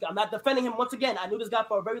 I knew this guy. I'm not defending him once again. I knew this guy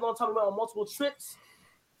for a very long time. We went on multiple trips.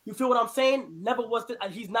 You feel what I'm saying? Never was.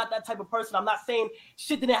 He's not that type of person. I'm not saying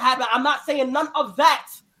shit didn't happen. I'm not saying none of that.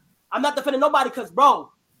 I'm not defending nobody because,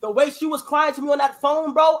 bro, the way she was crying to me on that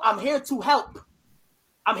phone, bro, I'm here to help.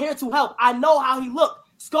 I'm here to help. I know how he looked.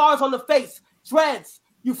 Scars on the face, dreads.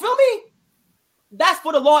 You feel me? That's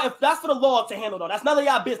for the law. If that's for the law to handle, though, that's none of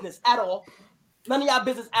y'all business at all. None of y'all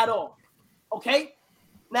business at all. Okay?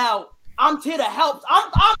 Now, I'm here to help.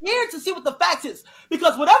 I'm here to see what the facts is.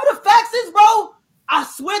 Because whatever the facts is, bro, I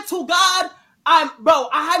swear to God, I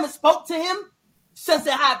haven't spoke to him since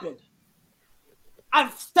it happened.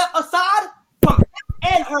 I've stepped aside from him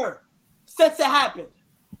and her since it happened.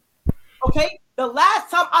 Okay? The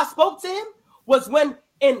last time I spoke to him was when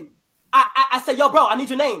I said, yo, bro, I need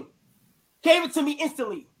your name. Gave it to me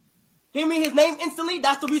instantly. Gave me his name instantly.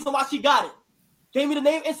 That's the reason why she got it. Gave me the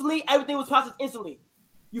name instantly. Everything was processed instantly.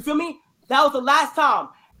 You feel me? That was the last time.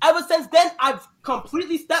 Ever since then, I've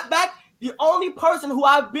completely stepped back. The only person who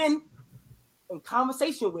I've been in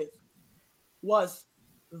conversation with was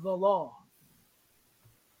the law.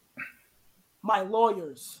 My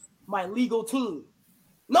lawyers, my legal team.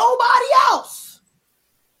 Nobody else.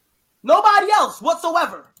 Nobody else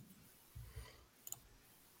whatsoever.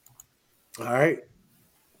 All right.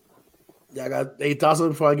 Y'all got any thoughts on it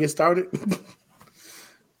before I get started?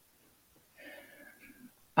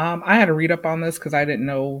 I had to read up on this because I didn't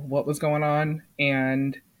know what was going on.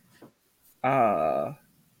 And I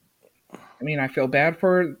feel bad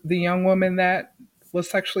for the young woman that was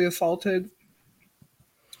sexually assaulted.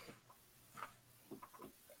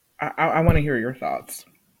 I want to hear your thoughts.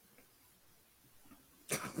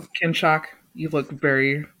 Kinshak, you look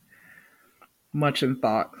very much in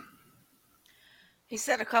thought. He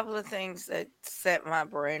said a couple of things that set my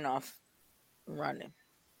brain off running.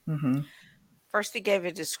 Mm-hmm. First, he gave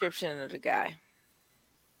a description of the guy.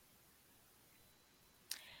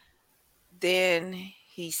 Then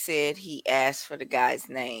he said he asked for the guy's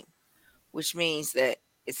name, which means that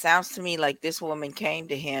it sounds to me like this woman came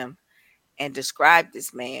to him and described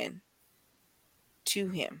this man to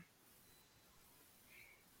him.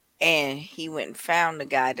 And he went and found the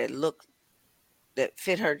guy that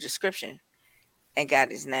fit her description and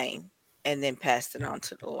got his name and then passed it on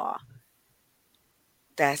to the law.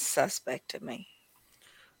 That's suspect to me.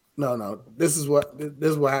 No. This is what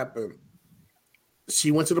happened.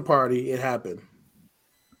 She went to the party. It happened.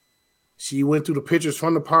 She went through the pictures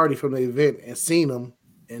from the party, from the event, and seen him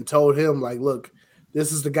and told him, like, look,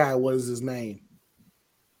 this is the guy. What is his name?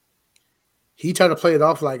 He tried to play it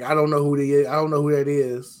off like, I don't know who he is. I don't know who that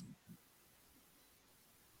is.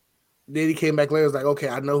 Then he came back later. Was like, okay,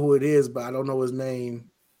 I know who it is, but I don't know his name.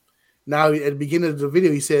 Now, at the beginning of the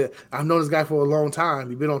video, he said, I've known this guy for a long time.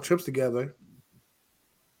 We've been on trips together.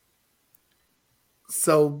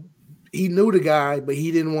 So he knew the guy, but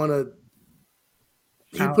he didn't want to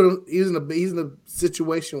He's in a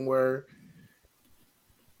situation where,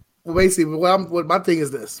 well, basically, what my thing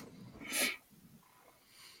is this: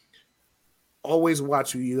 always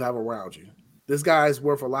watch who you have around you. This guy is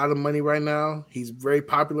worth a lot of money right now. He's very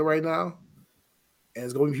popular right now, and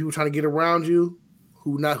there's going to be people trying to get around you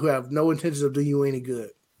who have no intentions of doing you any good.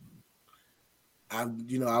 I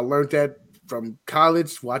learned that from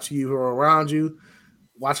college, watching you who are around you,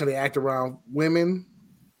 watch how they act around women.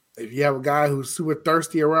 If you have a guy who's super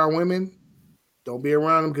thirsty around women, don't be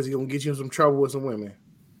around him because he's gonna get you in some trouble with some women.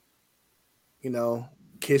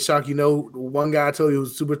 Kid Shock, one guy I told you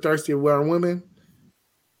who's super thirsty around women.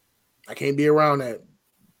 I can't be around that.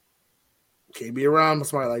 Can't be around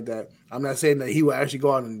somebody like that. I'm not saying that he will actually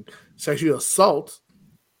go out and sexually assault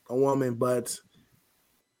a woman, but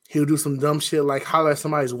he'll do some dumb shit like holler at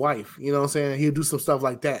somebody's wife. You know what I'm saying? He'll do some stuff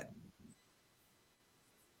like that.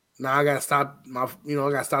 Now I gotta stop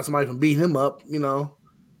somebody from beating him up.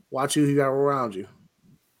 Watch who you got around you.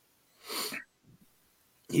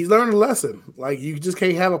 He's learned a lesson. Like, you just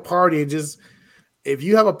can't have a party and if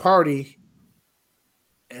you have a party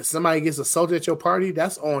and somebody gets assaulted at your party,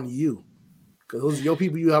 that's on you. Because those are your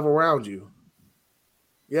people you have around you.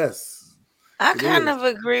 Yes. I kind of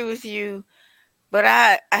agree with you, but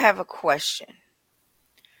I have a question.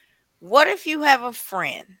 What if you have a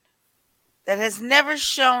friend that has never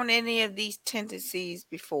shown any of these tendencies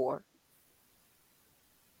before?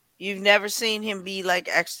 You've never seen him be like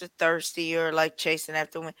extra thirsty or like chasing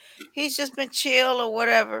after women. He's just been chill or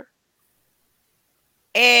whatever.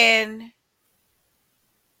 And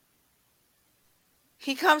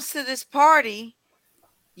he comes to this party.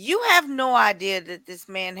 You have no idea that this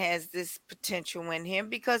man has this potential in him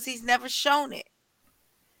because he's never shown it.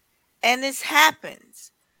 And this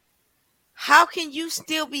happens. How can you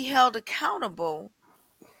still be held accountable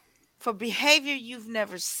for behavior you've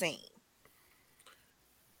never seen?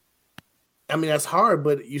 I mean, that's hard,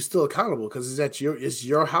 but you're still accountable because it's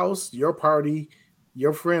your house, your party,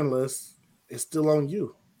 your friend list. It's still on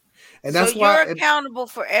you. And that's why you're accountable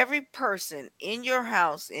for every person in your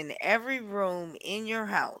house, in every room in your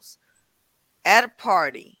house, at a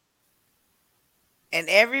party, and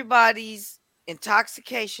everybody's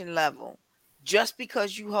intoxication level just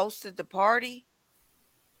because you hosted the party?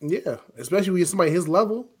 Yeah, especially when you're somebody his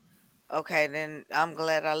level. Okay, then I'm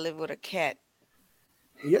glad I live with a cat.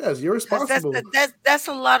 Yes, you're responsible. That's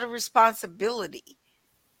a lot of responsibility.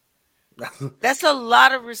 That's a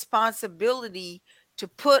lot of responsibility to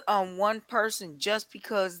put on one person just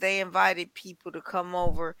because they invited people to come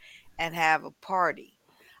over and have a party.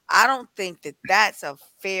 I don't think that that's a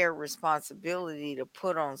fair responsibility to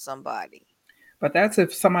put on somebody. But that's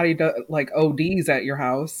if somebody does like ODs at your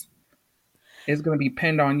house, it's going to be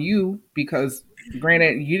pinned on you because,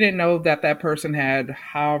 granted, you didn't know that person had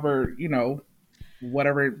however,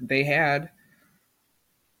 whatever they had.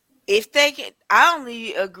 If they can, I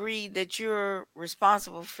only agree that you're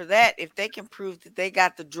responsible for that if they can prove that they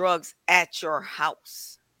got the drugs at your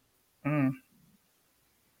house.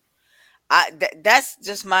 That's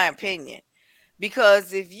just my opinion.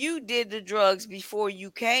 Because if you did the drugs before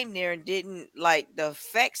you came there and the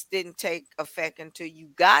effects didn't take effect until you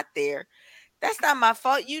got there, that's not my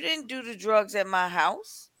fault. You didn't do the drugs at my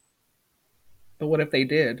house. But what if they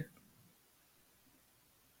did?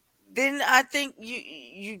 Then I think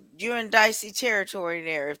you're in dicey territory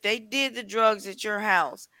there. If they did the drugs at your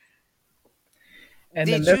house, and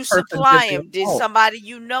did you supply them? Did somebody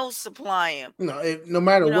supply them? No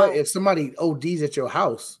matter what, if somebody ODs at your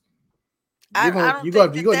house, I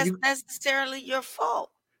don't think that's necessarily your fault.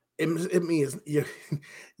 It means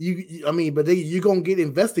but you're gonna get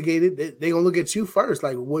investigated. They gonna look at you first.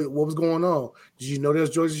 Like, what was going on? Did you know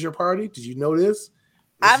there's drugs at your party? Did you know this?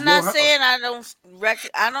 I'm not saying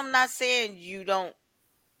I'm not saying you don't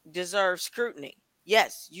deserve scrutiny.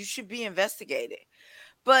 Yes, you should be investigated.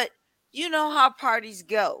 But you know how parties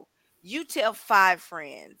go. You tell 5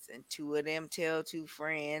 friends, and 2 of them tell 2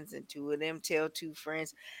 friends, and 2 of them tell 2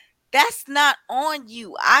 friends. That's not on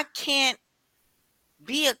you. I can't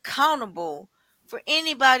be accountable for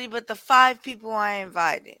anybody but the 5 people I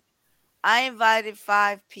invited. I invited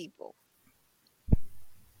 5 people.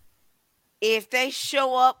 If they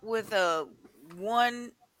show up with a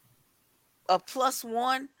 +1,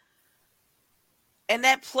 and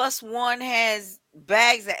that +1 has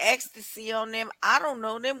bags of ecstasy on them, I don't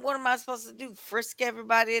know them. What am I supposed to do? Frisk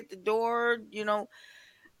everybody at the door?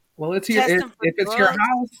 Well, if it's your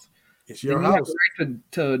house, it's your house. You have the right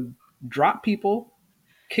to drop people,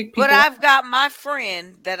 kick people. But I've got my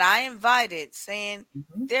friend that I invited saying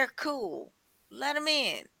they're cool. Let them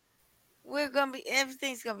in.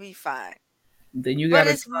 Everything's gonna be fine. Then but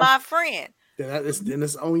it's my friend. then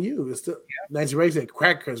it's on you. It's still Nancy Ray said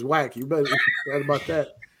crackers whack. You better right about that.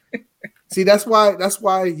 See, that's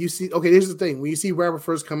why you see. Okay, here's the thing: when you see rapper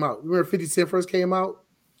first come out, remember 50 Cent first came out.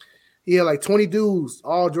 He had like 20 dudes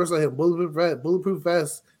all dressed like him, bulletproof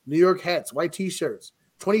vests, New York hats, white t-shirts.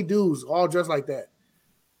 20 dudes all dressed like that.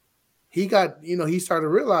 He got, he started to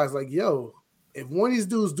realize like, yo, if one of these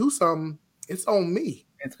dudes do something, it's on me.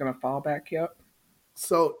 It's gonna fall back. Yep.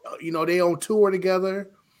 So they on tour together.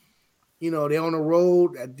 They on the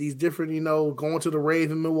road at these different, going to the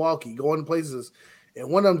raves in Milwaukee, going to places, and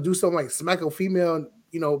one of them do something like smack a female,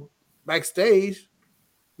 backstage.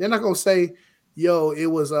 They're not gonna say, yo, it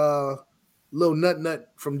was Lil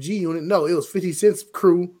Nut from G Unit. No, it was 50 Cent's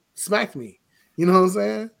crew smacked me. You know what I'm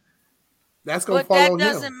saying? That's gonna fall on him.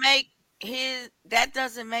 That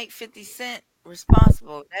doesn't make 50 Cent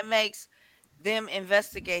responsible. That makes them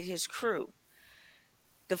investigate his crew.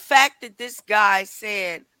 The fact that this guy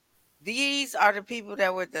said these are the people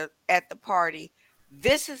that were at the party,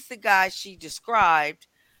 this is the guy she described,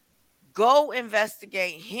 go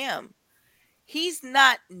investigate him. He's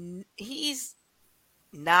not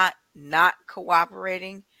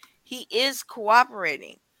cooperating. He is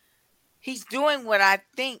cooperating. He's doing what I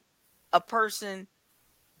think a person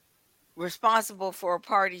responsible for a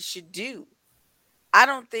party should do. I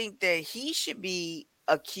don't think that he should be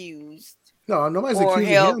accused. No, nobody's or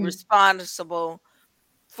accusing held him. responsible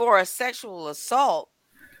for a sexual assault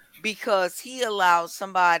because he allowed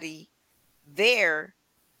somebody there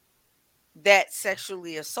that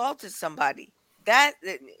sexually assaulted somebody.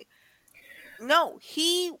 No,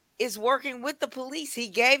 he is working with the police. He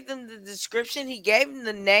gave them the description. He gave them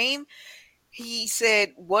the name. He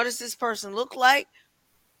said, what does this person look like?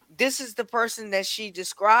 This is the person that she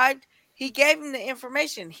described. He gave him the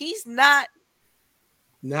information. He's not.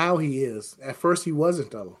 Now he is. At first he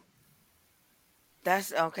wasn't though.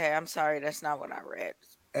 That's okay. I'm sorry. That's not what I read.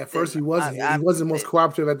 At first he wasn't. He wasn't most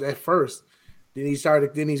cooperative at first. Then he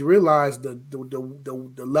started. Then he realized the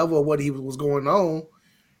level of what he was going on.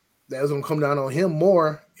 That was gonna come down on him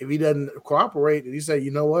more if he doesn't cooperate. And he said,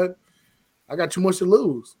 "You know what? I got too much to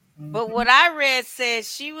lose." But what I read said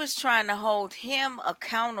she was trying to hold him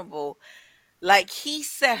accountable, like he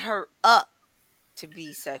set her up to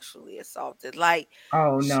be sexually assaulted. Like,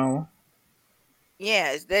 oh no.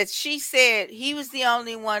 Yes, that she said he was the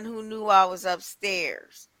only one who knew I was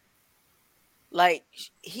upstairs. Like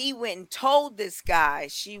he went and told this guy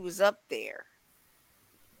she was up there.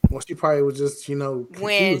 Well, she probably was just,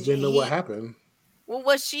 confused, didn't know what happened. Well,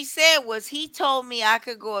 what she said was he told me I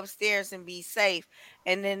could go upstairs and be safe,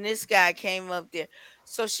 and then this guy came up there.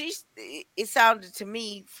 So it sounded to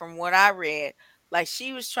me from what I read like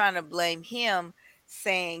she was trying to blame him,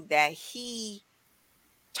 saying that he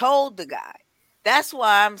told the guy. That's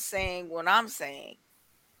why I'm saying what I'm saying.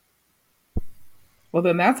 Well,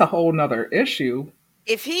 then that's a whole nother issue.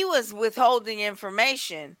 If he was withholding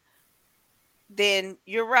information, then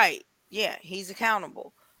you're right. Yeah, he's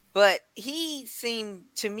accountable. But he seemed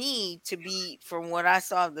to me to be, from what I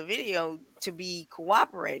saw of the video, to be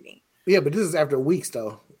cooperating. Yeah, but this is after weeks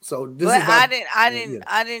though. So this but is I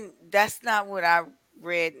didn't. That's not what I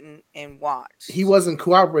read and watched. He wasn't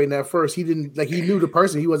cooperating at first. He didn't he knew the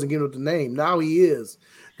person. He wasn't giving up the name. Now he is,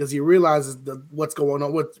 because he realizes what's going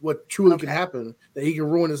on, what truly can happen. That he can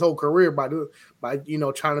ruin his whole career by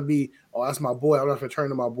trying to be, oh, that's my boy. I'm not going to turn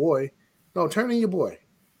to my boy. No, turn in your boy.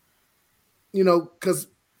 Because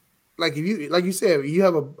like you said, you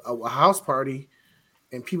have a house party,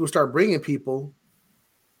 and people start bringing people.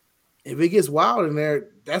 If it gets wild in there,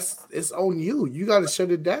 it's on you. You got to shut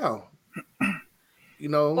it down.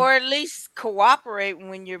 Or at least cooperate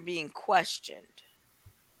when you're being questioned.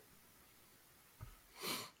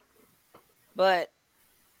 But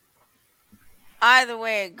either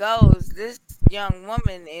way it goes, this young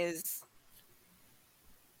woman is,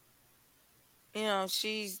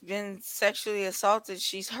 she's been sexually assaulted.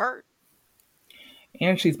 She's hurt.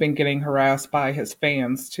 And she's been getting harassed by his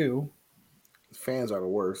fans too. Fans are the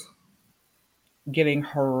worst. Getting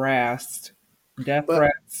harassed. Death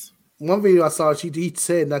threats. One video I saw, he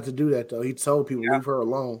said not to do that though. He told people leave her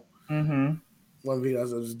alone. Mm-hmm. One video,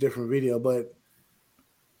 it was a different video, but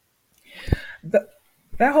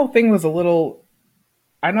that whole thing was a little.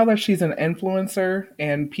 I know that she's an influencer,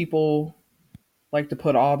 and people like to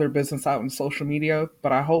put all their business out on social media,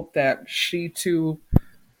 but I hope that she too,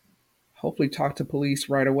 hopefully, talked to police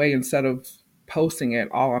right away instead of posting it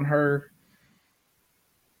all on her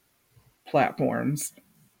platforms.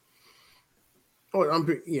 Oh,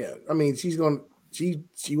 I mean, she's going. She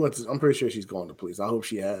went to. I'm pretty sure she's going to police. I hope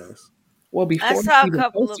she has. Well, before I saw a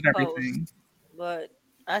couple of posts, but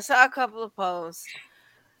I saw a couple of posts.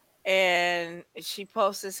 and she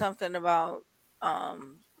posted something about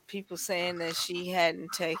people saying that she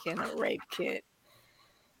hadn't taken a rape kit,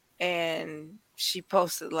 and she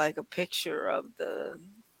posted like a picture of the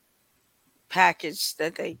package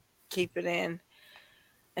that they keep it in,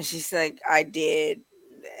 and she's like, I did.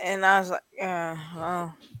 And I was like,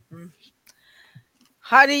 well,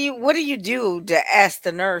 what do you do to ask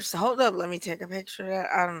the nurse? Hold up, let me take a picture of that.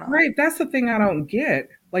 I don't know. Right, that's the thing I don't get.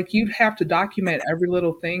 Like, you'd have to document every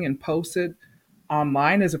little thing and post it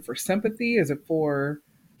online. Is it for sympathy? Is it for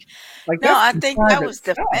like? No, I That's think that private was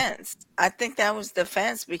stuff. defense. I think that was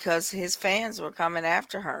defense because his fans were coming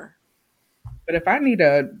after her. But if I need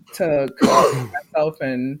to correct myself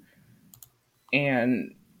and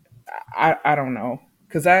I don't know,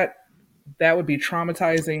 because that would be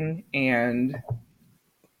traumatizing, and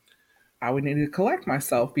I would need to collect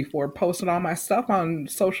myself before posting all my stuff on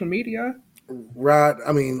social media. Rod,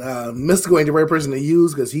 I mean, Mystical ain't the right person to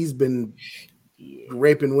use because he's been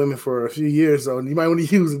raping women for a few years, so you might want to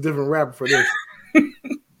use a different rapper for this.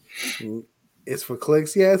 It's for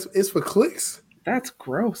clicks. Yeah, it's for clicks. That's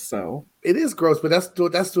gross, though. It is gross, but that's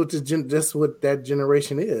what that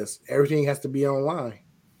generation is. Everything has to be online.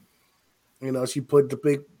 You know, she put the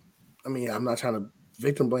big. I mean, I'm not trying to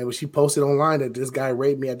victim blame, but she posted online that this guy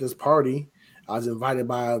raped me at this party. I was invited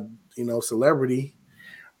by a celebrity.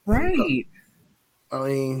 Right. I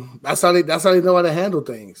mean, that's how they know how to handle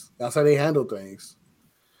things. That's how they handle things.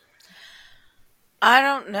 I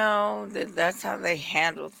don't know that that's how they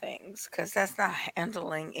handle things because that's not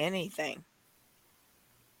handling anything.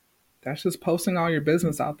 That's just posting all your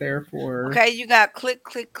business out there for. Okay, you got click,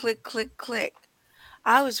 click, click, click, click.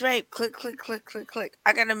 I was raped. Click, click, click, click, click.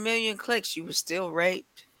 I got 1 million clicks. You were still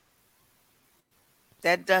raped.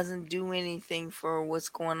 That doesn't do anything for what's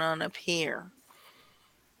going on up here.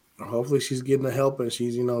 Hopefully she's getting the help and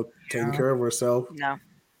she's, taking care of herself. No,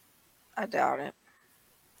 I doubt it.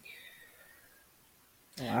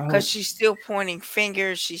 Wow. Because she's still pointing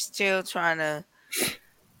fingers. She's still trying to,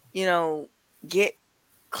 get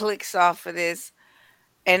clicks off of this.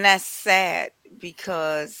 And that's sad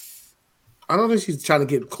because I don't think she's trying to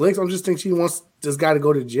get clicks. I just think she wants this guy to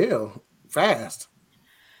go to jail fast.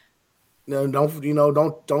 No,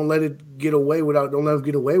 don't let it get away don't let him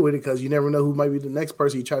get away with it because you never know who might be the next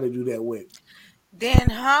person you try to do that with. Then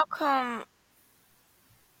how come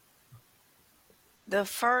the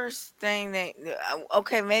first thing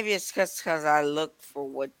okay, maybe it's because I looked for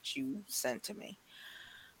what you sent to me.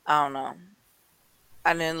 I don't know.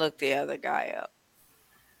 I didn't look the other guy up.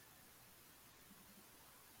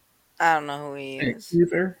 I don't know who he is.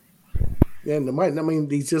 Either. Yeah,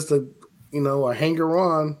 he's just a hanger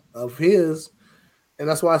on of his. And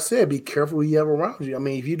that's why I said be careful who you have around you. I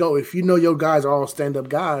mean, if you know your guys are all stand-up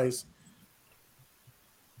guys,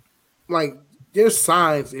 like there's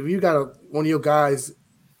signs. If you got one of your guys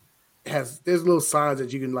there's little signs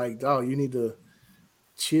that you can you need to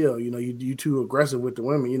chill. You too aggressive with the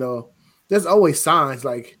women. There's always signs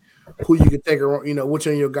like who you can take around. Which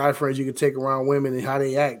of your guy friends you can take around women and how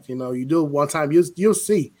they act. You do it one time, you'll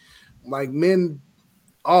see. Like men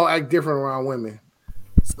all act different around women.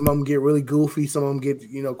 Some of them get really goofy. Some of them get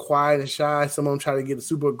quiet and shy. Some of them try to get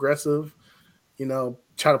super aggressive.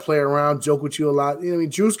 Try to play around, joke with you a lot.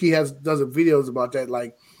 Drewski does videos about that,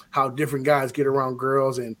 like how different guys get around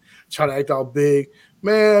girls and try to act all big.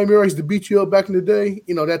 Man, I remember I used to beat you up back in the day.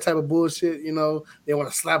 That type of bullshit. They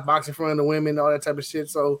want to slap box in front of the women, all that type of shit.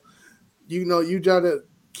 So, you try to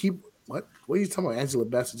keep what? What are you talking about? Angela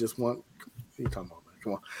Bassett just won. What are you talking about?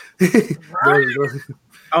 Come on.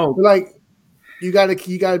 Oh, you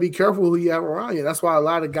gotta be careful who you have around you. That's why a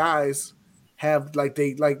lot of guys have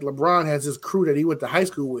LeBron has this crew that he went to high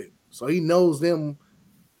school with, so he knows them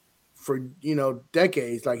for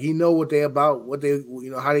decades. Like he know what they about, what they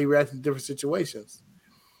how they react in different situations.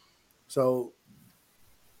 So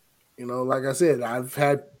like I said, I've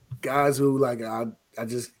had guys who I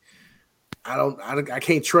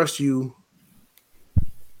can't trust you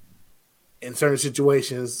in certain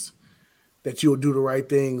situations that you will do the right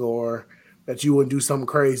thing or that you wouldn't do something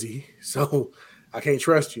crazy. So I can't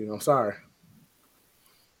trust you. I'm sorry.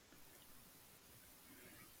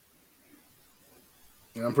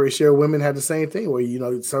 And I'm pretty sure women had the same thing where,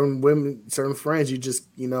 certain friends, you just,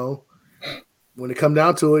 when it come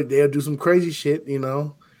down to it, they'll do some crazy shit,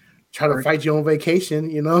 try to fight you on vacation,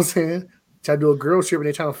 you know what I'm saying? Try to do a girl trip and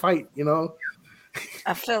they trying to fight,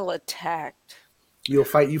 I feel attacked. You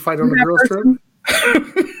fight on the girls trip?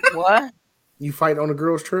 What? You fight on the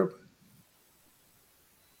girls trip?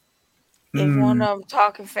 If one of them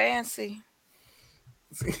talking fancy.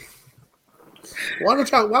 Why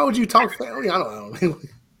would you talk fancy? I don't know.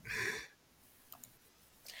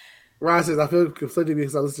 Ron says, I feel conflicted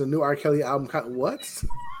because I listened to the new R. Kelly album. What?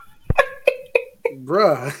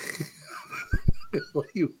 Bruh. What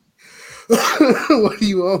are you what are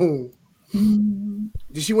you on?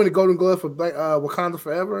 Did she win a Golden Glove for Wakanda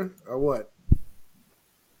Forever or what?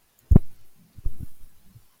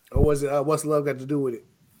 Or was it what's love got to do with it?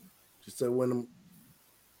 Just to win them.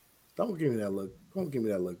 Don't give me that look. Don't give me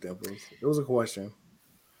that look, Dimples. It was a question.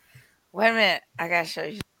 Wait a minute. I gotta show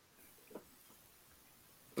you.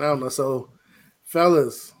 I don't know. So,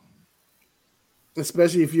 fellas,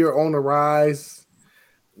 especially if you're on the rise,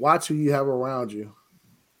 watch who you have around you.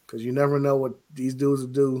 Because you never know what these dudes will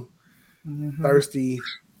do. Mm-hmm. Thirsty,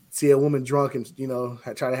 see a woman drunk and,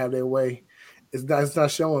 try to have their way. It's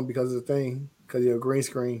not showing because of the thing, because you're a green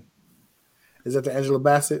screen. Is that the Angela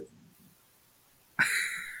Bassett?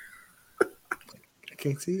 I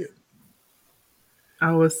can't see it.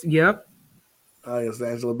 Yep. Oh, it's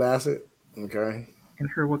Angela Bassett? Okay. In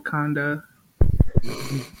her Wakanda.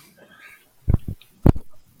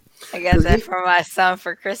 I got that for my son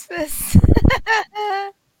for Christmas.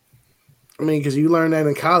 I mean, because you learn that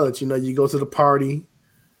in college. You go to the party, and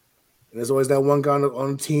there's always that one guy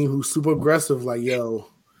on the team who's super aggressive, like, yo,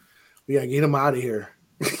 we got to get him out of here.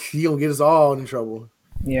 He going to get us all in trouble.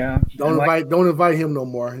 Yeah. Don't invite him no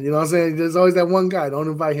more. You know what I'm saying? There's always that one guy. Don't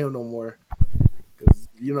invite him no more. Because,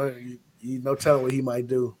 you no telling what he might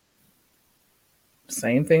do.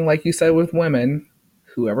 Same thing like you said with women.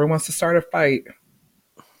 Whoever wants to start a fight.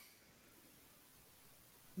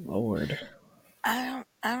 Lord. I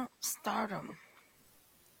don't start them.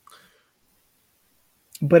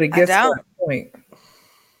 But it gets to that point.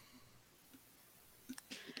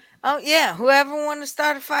 Oh yeah, whoever want to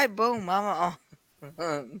start a fight, boom, I'm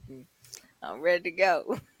ready to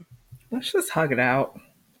go. Let's just hug it out.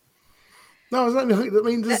 No, it's not. I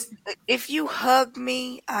mean, just if you hug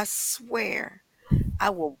me, I swear, I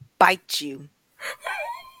will bite you.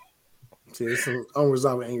 See, there's some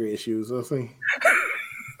unresolved anger issues. I think.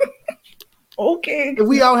 Okay. If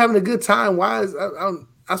we all having a good time, why is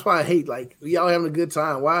that's why I hate, like, we all having a good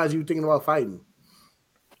time. Why is you thinking about fighting?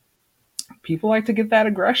 People like to get that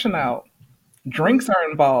aggression out. Drinks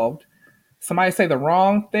are involved. Somebody say the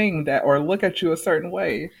wrong thing or look at you a certain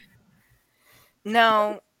way.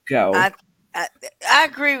 No. Go. I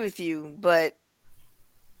agree with you, but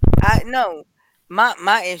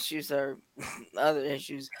my issues are other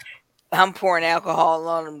issues. I'm pouring alcohol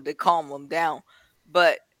on them to calm them down.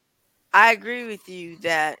 But I agree with you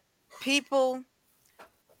that people,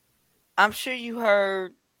 I'm sure you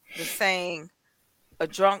heard the saying, a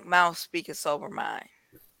drunk mouth speak a sober mind.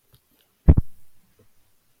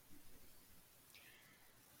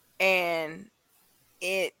 And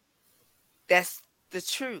that's the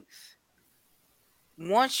truth.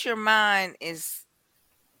 Once your mind is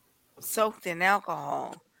soaked in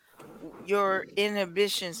alcohol, your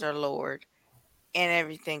inhibitions are lowered and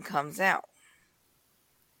everything comes out.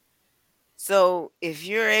 So if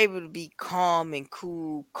you're able to be calm and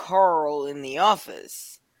cool Carl in the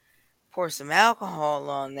office, pour some alcohol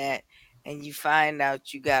on that, and you find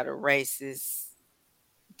out you got a racist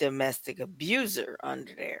domestic abuser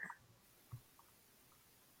under there.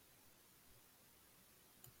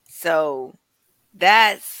 So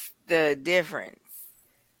that's the difference.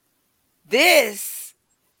 This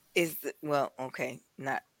is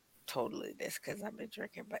not totally this because I've been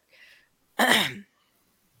drinking, but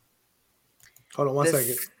hold on one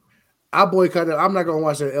second. I boycotted. I'm not gonna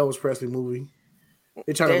watch that Elvis Presley movie.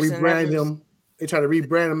 They try to rebrand him. They try to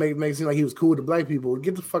rebrand him, make it seem like he was cool to black people.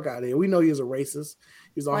 Get the fuck out of here. We know he was a racist.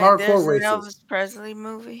 He's a hardcore racist. Elvis Presley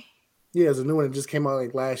movie? Yeah, it's a new one that just came out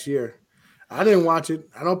like last year. I didn't watch it.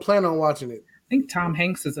 I don't plan on watching it. I think Tom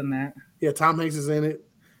Hanks is in that. Yeah, Tom Hanks is in it.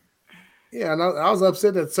 Yeah, and I was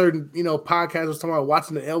upset that certain, podcasts was talking about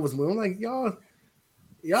watching the Elvis movie. I'm like, y'all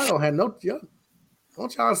don't have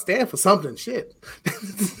don't y'all stand for something? Shit.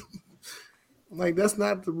 I'm like,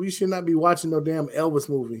 we should not be watching no damn Elvis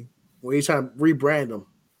movie where he's trying to rebrand him.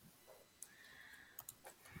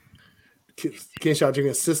 Kenshaw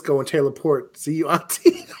drinking Cisco and Taylor Port. See you,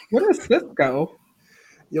 auntie. What is Cisco?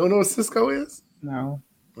 You don't know what Cisco is? No.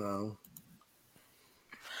 No.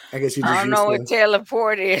 I guess you just I don't know what Taylor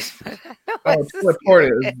Port is. Taylor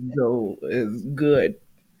Port is good.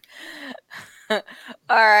 All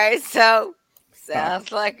right, so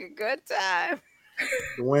sounds like a good time.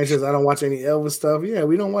 Dwayne says, I don't watch any Elvis stuff. Yeah,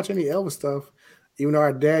 we don't watch any Elvis stuff. Even though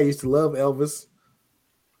our dad used to love Elvis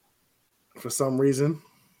for some reason.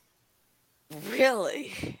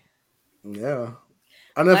 Really? Yeah.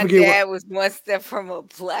 My dad was one step from a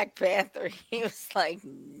Black Panther. He was like,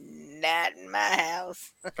 Not in my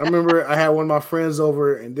house. I remember I had one of my friends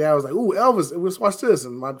over, and Dad was like, "Ooh, Elvis, let's watch this."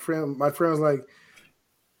 And my friend was like,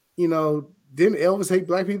 "You know, didn't Elvis hate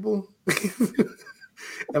black people?"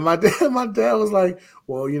 And my dad was like,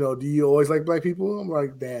 "Well, you know, do you always like black people?" I'm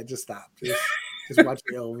like, "Dad, just stop. Just watch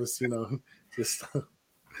Elvis. You know, just stop."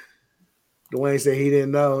 Dwayne said he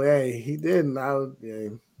didn't know. Hey, he didn't. Yeah.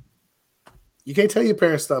 You can't tell your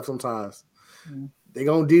parents stuff sometimes. They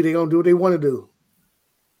gonna do what they want to do.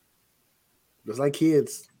 Just like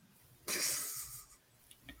kids.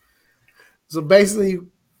 So basically,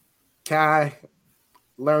 Kai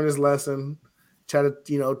learned his lesson, try to,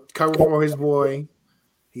 you know, cover for his boy.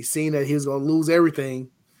 He's seen that he was gonna lose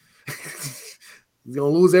everything. He's gonna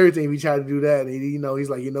lose everything if he tried to do that. And he, you know, he's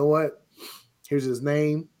like, you know what? Here's his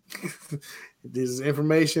name. This is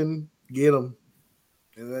information. Get him.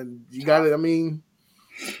 And then you got it. I mean,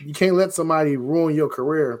 you can't let somebody ruin your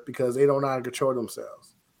career because they don't know how to control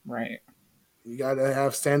themselves. Right. You gotta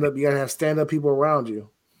have stand up. You gotta have stand up people around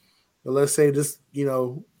you. But let's say this, you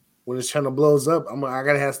know, when this channel blows up, I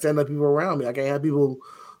gotta have stand up people around me. I can't have people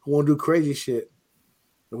who want to do crazy shit.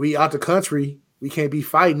 If we out the country, we can't be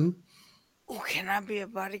fighting. Oh, can I be a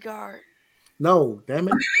bodyguard? No, damn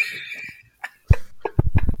it.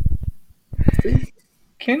 See?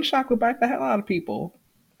 Ken Shock would bite the hell out of people.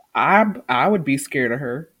 I would be scared of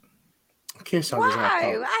her. Ken Shock is Why? not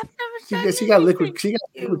I've never done she got liquid. anything She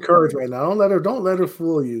got to you. liquid courage right now. Don't let her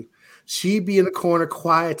fool you. She be in the corner,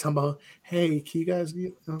 quiet, talking about, "Hey, can you guys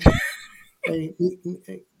get? Hey,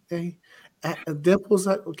 Dimples,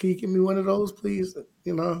 can you give me one of those, please?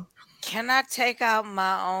 You know." Can I take out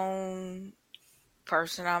my own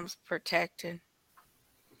person I'm protecting?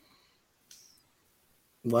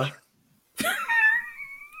 What?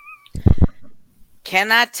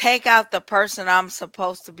 Can I take out the person I'm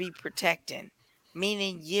supposed to be protecting?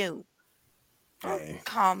 Meaning you. Don't Hey.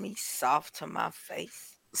 call me soft to my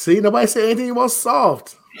face. See, nobody said anything about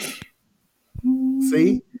soft.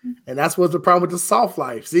 See? And that's what's the problem with the soft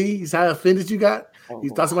life. See? You see how offended you got?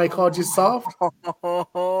 You thought somebody called you soft?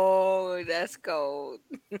 Oh, that's cold.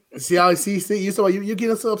 See how you're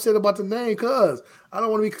getting so upset about the name, cuz I don't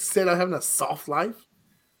want to be said I'm having a soft life.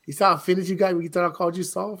 You see how offended you got when you thought I called you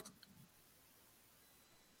soft?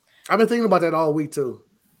 I've been thinking about that all week too.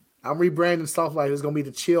 I'm rebranding soft life. It's gonna be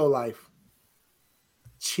the chill life.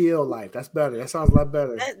 Chill life. That's better. That sounds a lot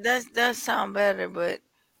better. That does sound better, but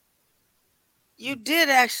you did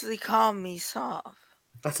actually call me soft.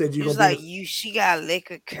 I said You you was gonna be like, she got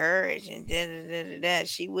liquor courage and da.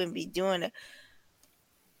 She wouldn't be doing it.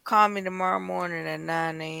 Call me tomorrow morning at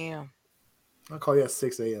 9 a.m. I'll call you at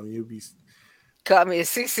 6 a.m. You'll be Call me at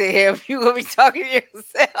 6 a.m. You gonna be talking to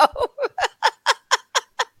yourself.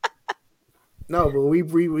 no, but we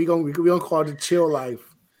gonna call it the chill life.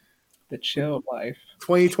 The chill life.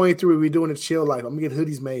 2023, we're doing the chill life. I'm gonna get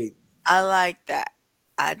hoodies made. I like that.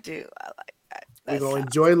 I do. I like that. We're gonna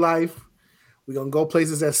enjoy life. We're gonna go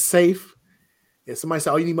places that's safe. If somebody say,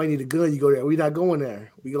 "Oh, you might need a gun," you go there. We're not going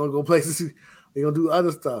there. We're gonna go places. We're gonna do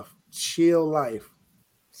other stuff. Chill life.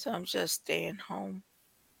 So I'm just staying home.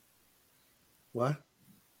 What?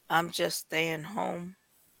 I'm just staying home.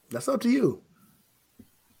 That's up to you.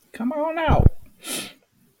 Come on out.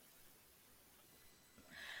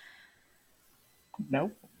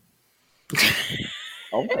 Nope.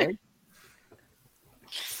 Okay.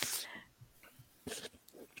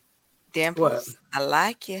 Dimples, I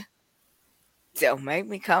like you. Don't make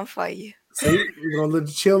me come for you. See, we're gonna live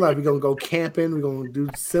the chill life. We're gonna go camping. We're gonna do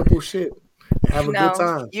simple shit and have a good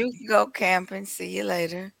time. You can go camping. See you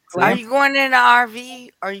later. Camp. Are you going in an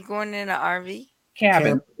RV? Are you going in an RV?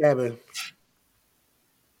 Cabin. Cabin.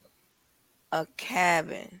 A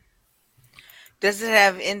cabin. Does it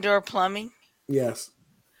have indoor plumbing? Yes.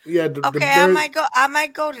 Yeah. I might go. I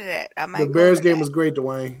might go to that. The Bears game was great,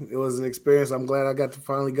 Dwayne. It was an experience. I'm glad I got to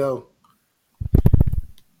finally go.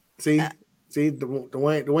 See,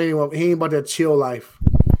 Dwayne, he ain't about that chill life.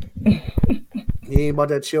 He ain't about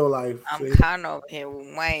that chill life. I'm kind of over here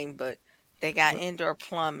with Wayne, but they got indoor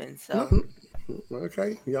plumbing. So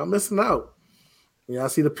okay, y'all missing out. Y'all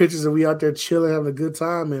see the pictures of we out there chilling, having a good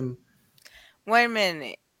time, and wait a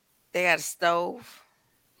minute, they got a stove.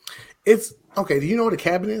 It's okay. Do you know what a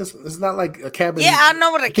cabin is? It's not like a cabin. Yeah, I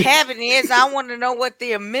know what a cabin is. I want to know what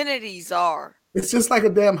the amenities are. It's just like a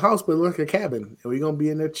damn house, but like a cabin. And we're going to be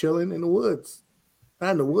in there chilling in the woods.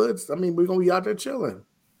 Not in the woods. I mean, we're going to be out there chilling.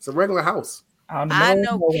 It's a regular house. I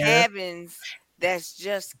know cabins that's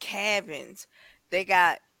just cabins. They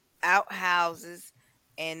got outhouses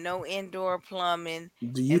and no indoor plumbing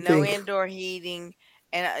and no indoor heating.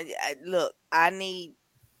 And look, I need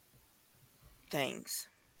things.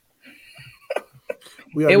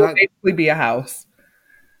 We are It would not. basically be a house.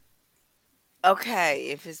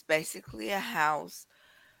 Okay, if it's basically a house,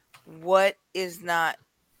 what is not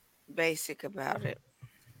basic about it?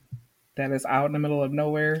 That is out in the middle of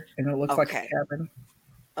nowhere, and it looks like a Okay. cabin.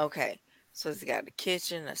 Okay. So it's got a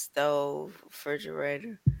kitchen, a stove,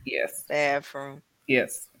 refrigerator, Yes. bathroom.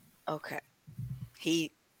 Yes. Okay.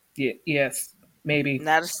 Heat, Yes. Maybe.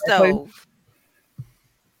 not a stove.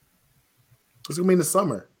 It's gonna be in the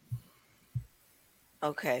summer.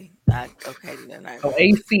 Okay. Okay. Then So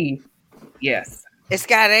AC. Yes. it's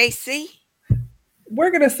got AC.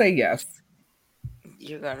 We're gonna say yes.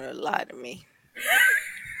 You're gonna lie to me.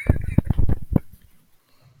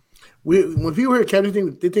 When people hear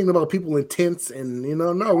cabin, they think about people in tents, and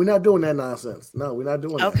no, we're not doing that nonsense. No, we're not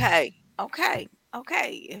doing that. Okay.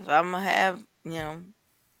 If I'm gonna have,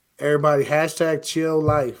 Everybody, hashtag chill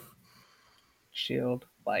life. Chilled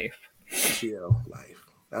life. Chill life.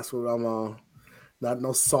 That's what I'm on. Not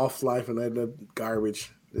no soft life and that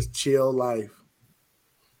garbage. Just chill life.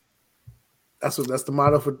 That's the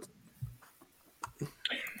motto for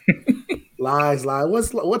lies.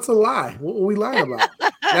 What's a lie? What are we lying about?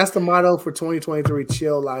 That's the motto for 2023.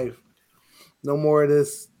 Chill life. No more of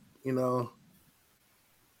this,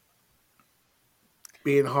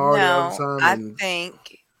 being hard all the no, time. I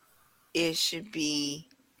think it should be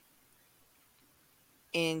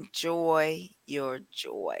enjoy your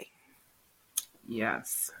joy.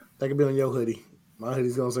 Yes. That could be on your hoodie. My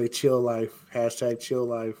hoodie's gonna say chill life. Hashtag chill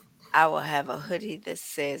life. I will have a hoodie that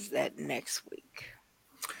says that next week.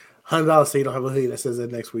 $100 so you don't have a hoodie that says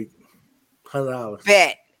that next week. $100.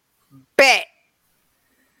 Bet.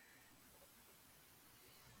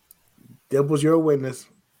 Dimples, your witness.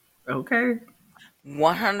 Okay.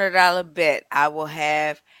 $100 bet. I will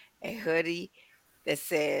have a hoodie that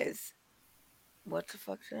says, what the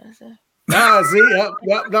fuck should I say? See,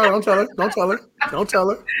 yep. No, don't tell her.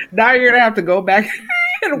 Now you're gonna have to go back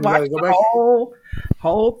and You watch gotta go the back.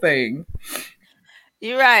 whole thing.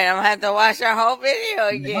 You're right. I'm gonna have to watch our whole video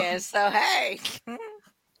again. So hey,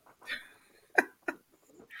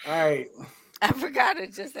 All right. I forgot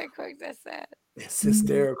it just that quick. That's sad. It's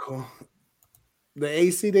hysterical. The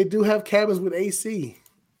AC, they do have cabins with AC.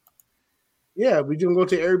 Yeah, we can go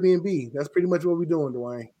to Airbnb. That's pretty much what we're doing,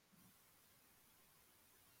 Dwayne.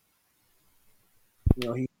 He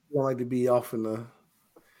don't like to be off in the.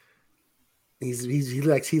 He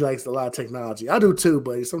likes a lot of technology. I do too,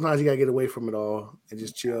 but sometimes you gotta get away from it all and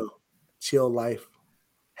just chill life.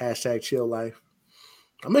 Hashtag chill life.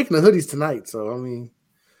 I'm making the hoodies tonight, so I mean,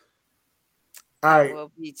 all right. I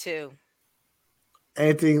will be too.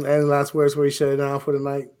 Any last words before you shut it down for the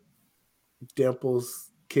night?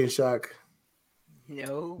 Dimples, Kinshock.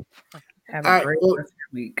 Nope. Have a great rest of your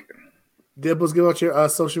week. Dimples, give out your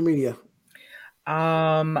social media.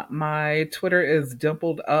 My Twitter is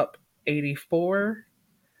dimpled up84.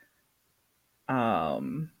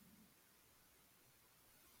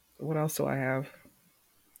 What else do I have?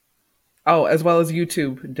 Oh, as well as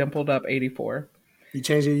YouTube, dimpled up84. You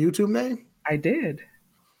changed your YouTube name? I did.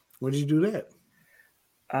 When did you do that?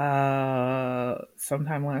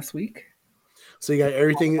 Sometime last week. So you got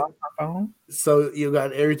everything. On my phone. So you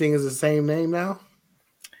got everything is the same name now?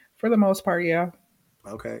 For the most part, yeah.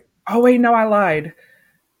 Okay. Oh wait, no, I lied.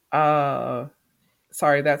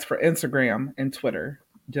 Sorry, that's for Instagram and Twitter.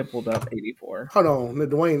 Dimpled up84. Hold on,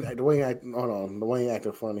 Dwayne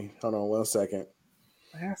acting funny. Hold on 1 second.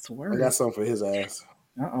 That's weird. I got something for his ass.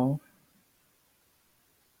 Uh-oh.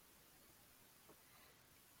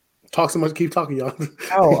 Talk so much, keep talking, y'all.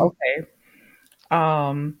 Oh, okay.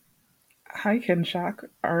 Hi, Kinshock.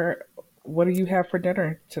 What do you have for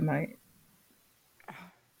dinner tonight?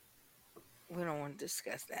 We don't want to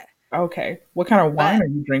discuss that. Okay. What kind of wine are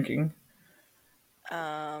you drinking?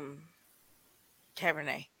 Cabernet.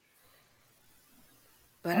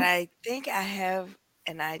 But I think I have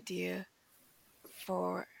an idea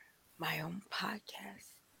for my own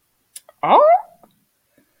podcast. Oh,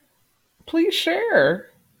 please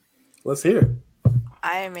share. Let's hear it.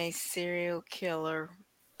 I am a serial killer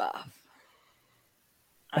buff.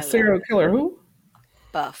 A serial killer who?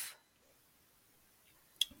 Buff.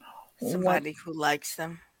 Somebody who likes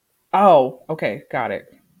them. Oh, okay. Got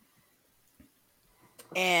it.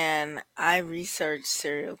 And I research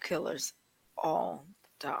serial killers all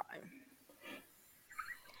the time.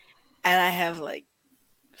 And I have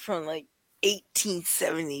from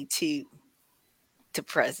 1872 to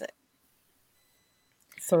present.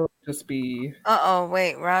 So just be.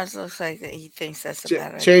 Wait. Raj looks like that he thinks that's a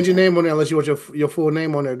bad idea. Change your name on there unless you want your full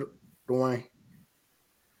name on there, Dwayne.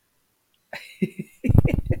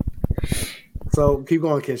 So keep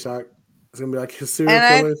going, Kinshock. It's gonna be like his serial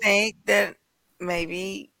killers. I think that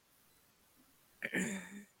maybe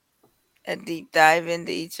a deep dive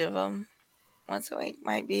into each of them once a week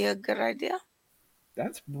might be a good idea.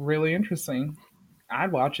 That's really interesting.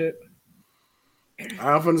 I'd watch it.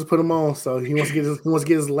 I'm gonna just put him on. So he wants to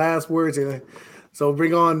get his last words in. So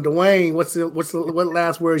bring on Dwayne. What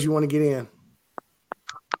last words you want to get in?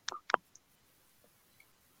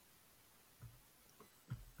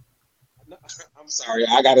 I'm sorry,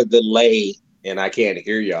 I got a delay and I can't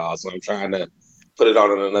hear y'all, so I'm trying to put it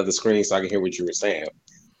on another screen so I can hear what you were saying.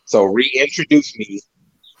 So reintroduce me.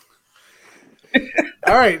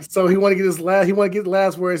 All right. So he want to get the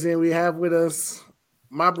last words in. We have with us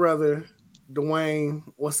my brother Dwayne.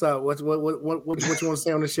 What's up? What you want to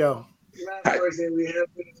say on the show? Last words in. We have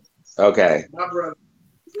with us. Okay. My brother.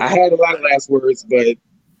 I had a lot of last words, but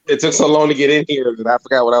it took so long to get in here that I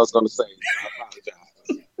forgot what I was going to say. So I apologize.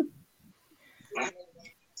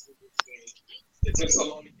 It took so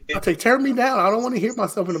long to get in. Okay, turn me down. I don't want to hear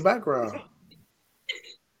myself in the background.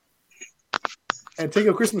 And take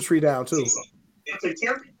your Christmas tree down too.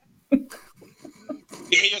 You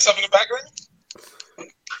hear yourself in the background?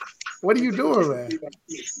 What are you doing, man?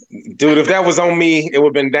 Dude, if that was on me, it would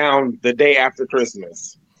have been down the day after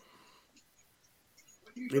Christmas.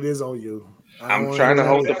 It is on you. I'm trying to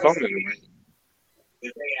hold the phone in the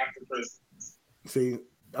day after Christmas. See,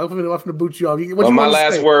 I'm going to boot you off. Well, my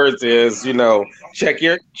last words is, check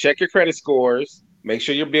your credit scores, make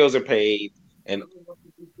sure your bills are paid, and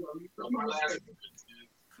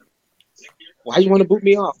why you want to boot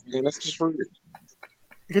me off, man? That's just rude.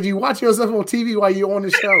 Because you watch yourself on TV while you're on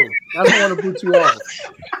the show. I don't want to boot you off.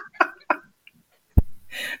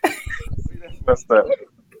 That's messed up.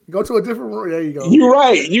 Go to a different room. There you go. You're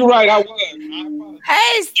right. I was.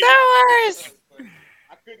 Hey, Star Wars!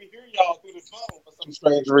 I couldn't hear y'all through the phone for some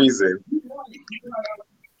strange reason.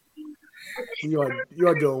 You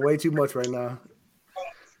are doing way too much right now.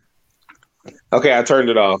 Okay, I turned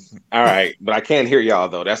it off. All right, but I can't hear y'all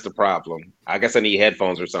though. That's the problem. I guess I need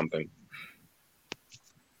headphones or something.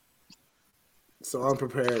 So I'm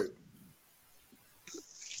prepared.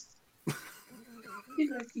 You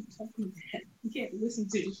can't listen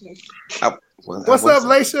to you. What's up,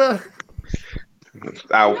 Laisha?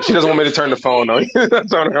 She doesn't want me to turn the phone on.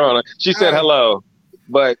 Turn her on. She said hello,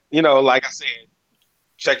 but like I said,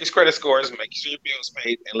 check your credit scores, make sure your bills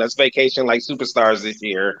paid, and let's vacation like superstars this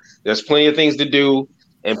year. There's plenty of things to do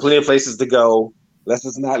and plenty of places to go. Let's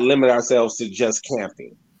just not limit ourselves to just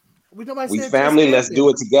camping. We family. Let's do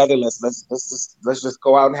it together. Let's just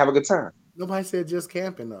go out and have a good time. Nobody said just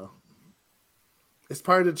camping though. It's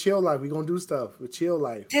part of the chill life. We're gonna do stuff with chill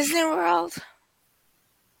life. Disney World.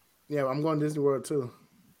 Yeah, I'm going to Disney World too.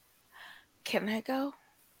 Can I go?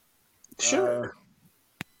 Sure.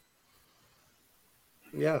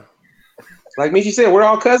 Yeah. Like Michi said, we're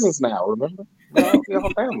all cousins now, remember? We're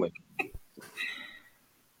all family.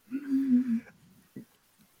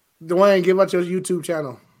 Dwayne, give out your YouTube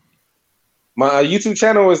channel. My YouTube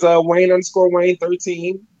channel is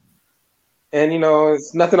Wayne_Wayne13. And,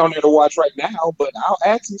 it's nothing on there to watch right now, but I'll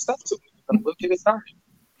add some stuff to it. We'll get it started.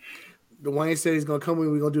 Dwayne said he's going to come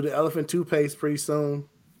in. We're going to do the elephant toothpaste pretty soon.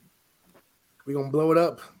 We're going to blow it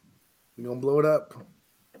up.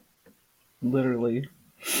 Literally.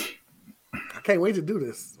 I can't wait to do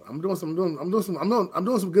this. I'm doing some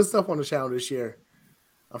good stuff on the channel this year.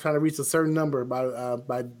 I'm trying to reach a certain number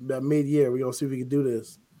by mid-year. We're going to see if we can do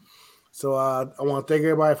this. So I want to thank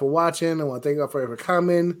everybody for watching. I want to thank everybody for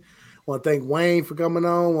coming. I want to thank Wayne for coming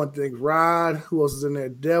on. I want to thank Rod. Who else is in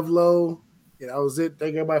there? Devlo. Yeah, that was it.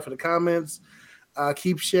 Thank everybody for the comments.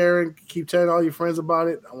 Keep sharing. Keep telling all your friends about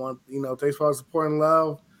it. I want, thanks for all the support and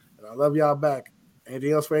love. And I love y'all back.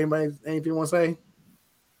 Anything else for anybody? Anything you want to say?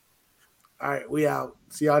 All right, we out.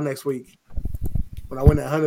 See y'all next week when I win that 100.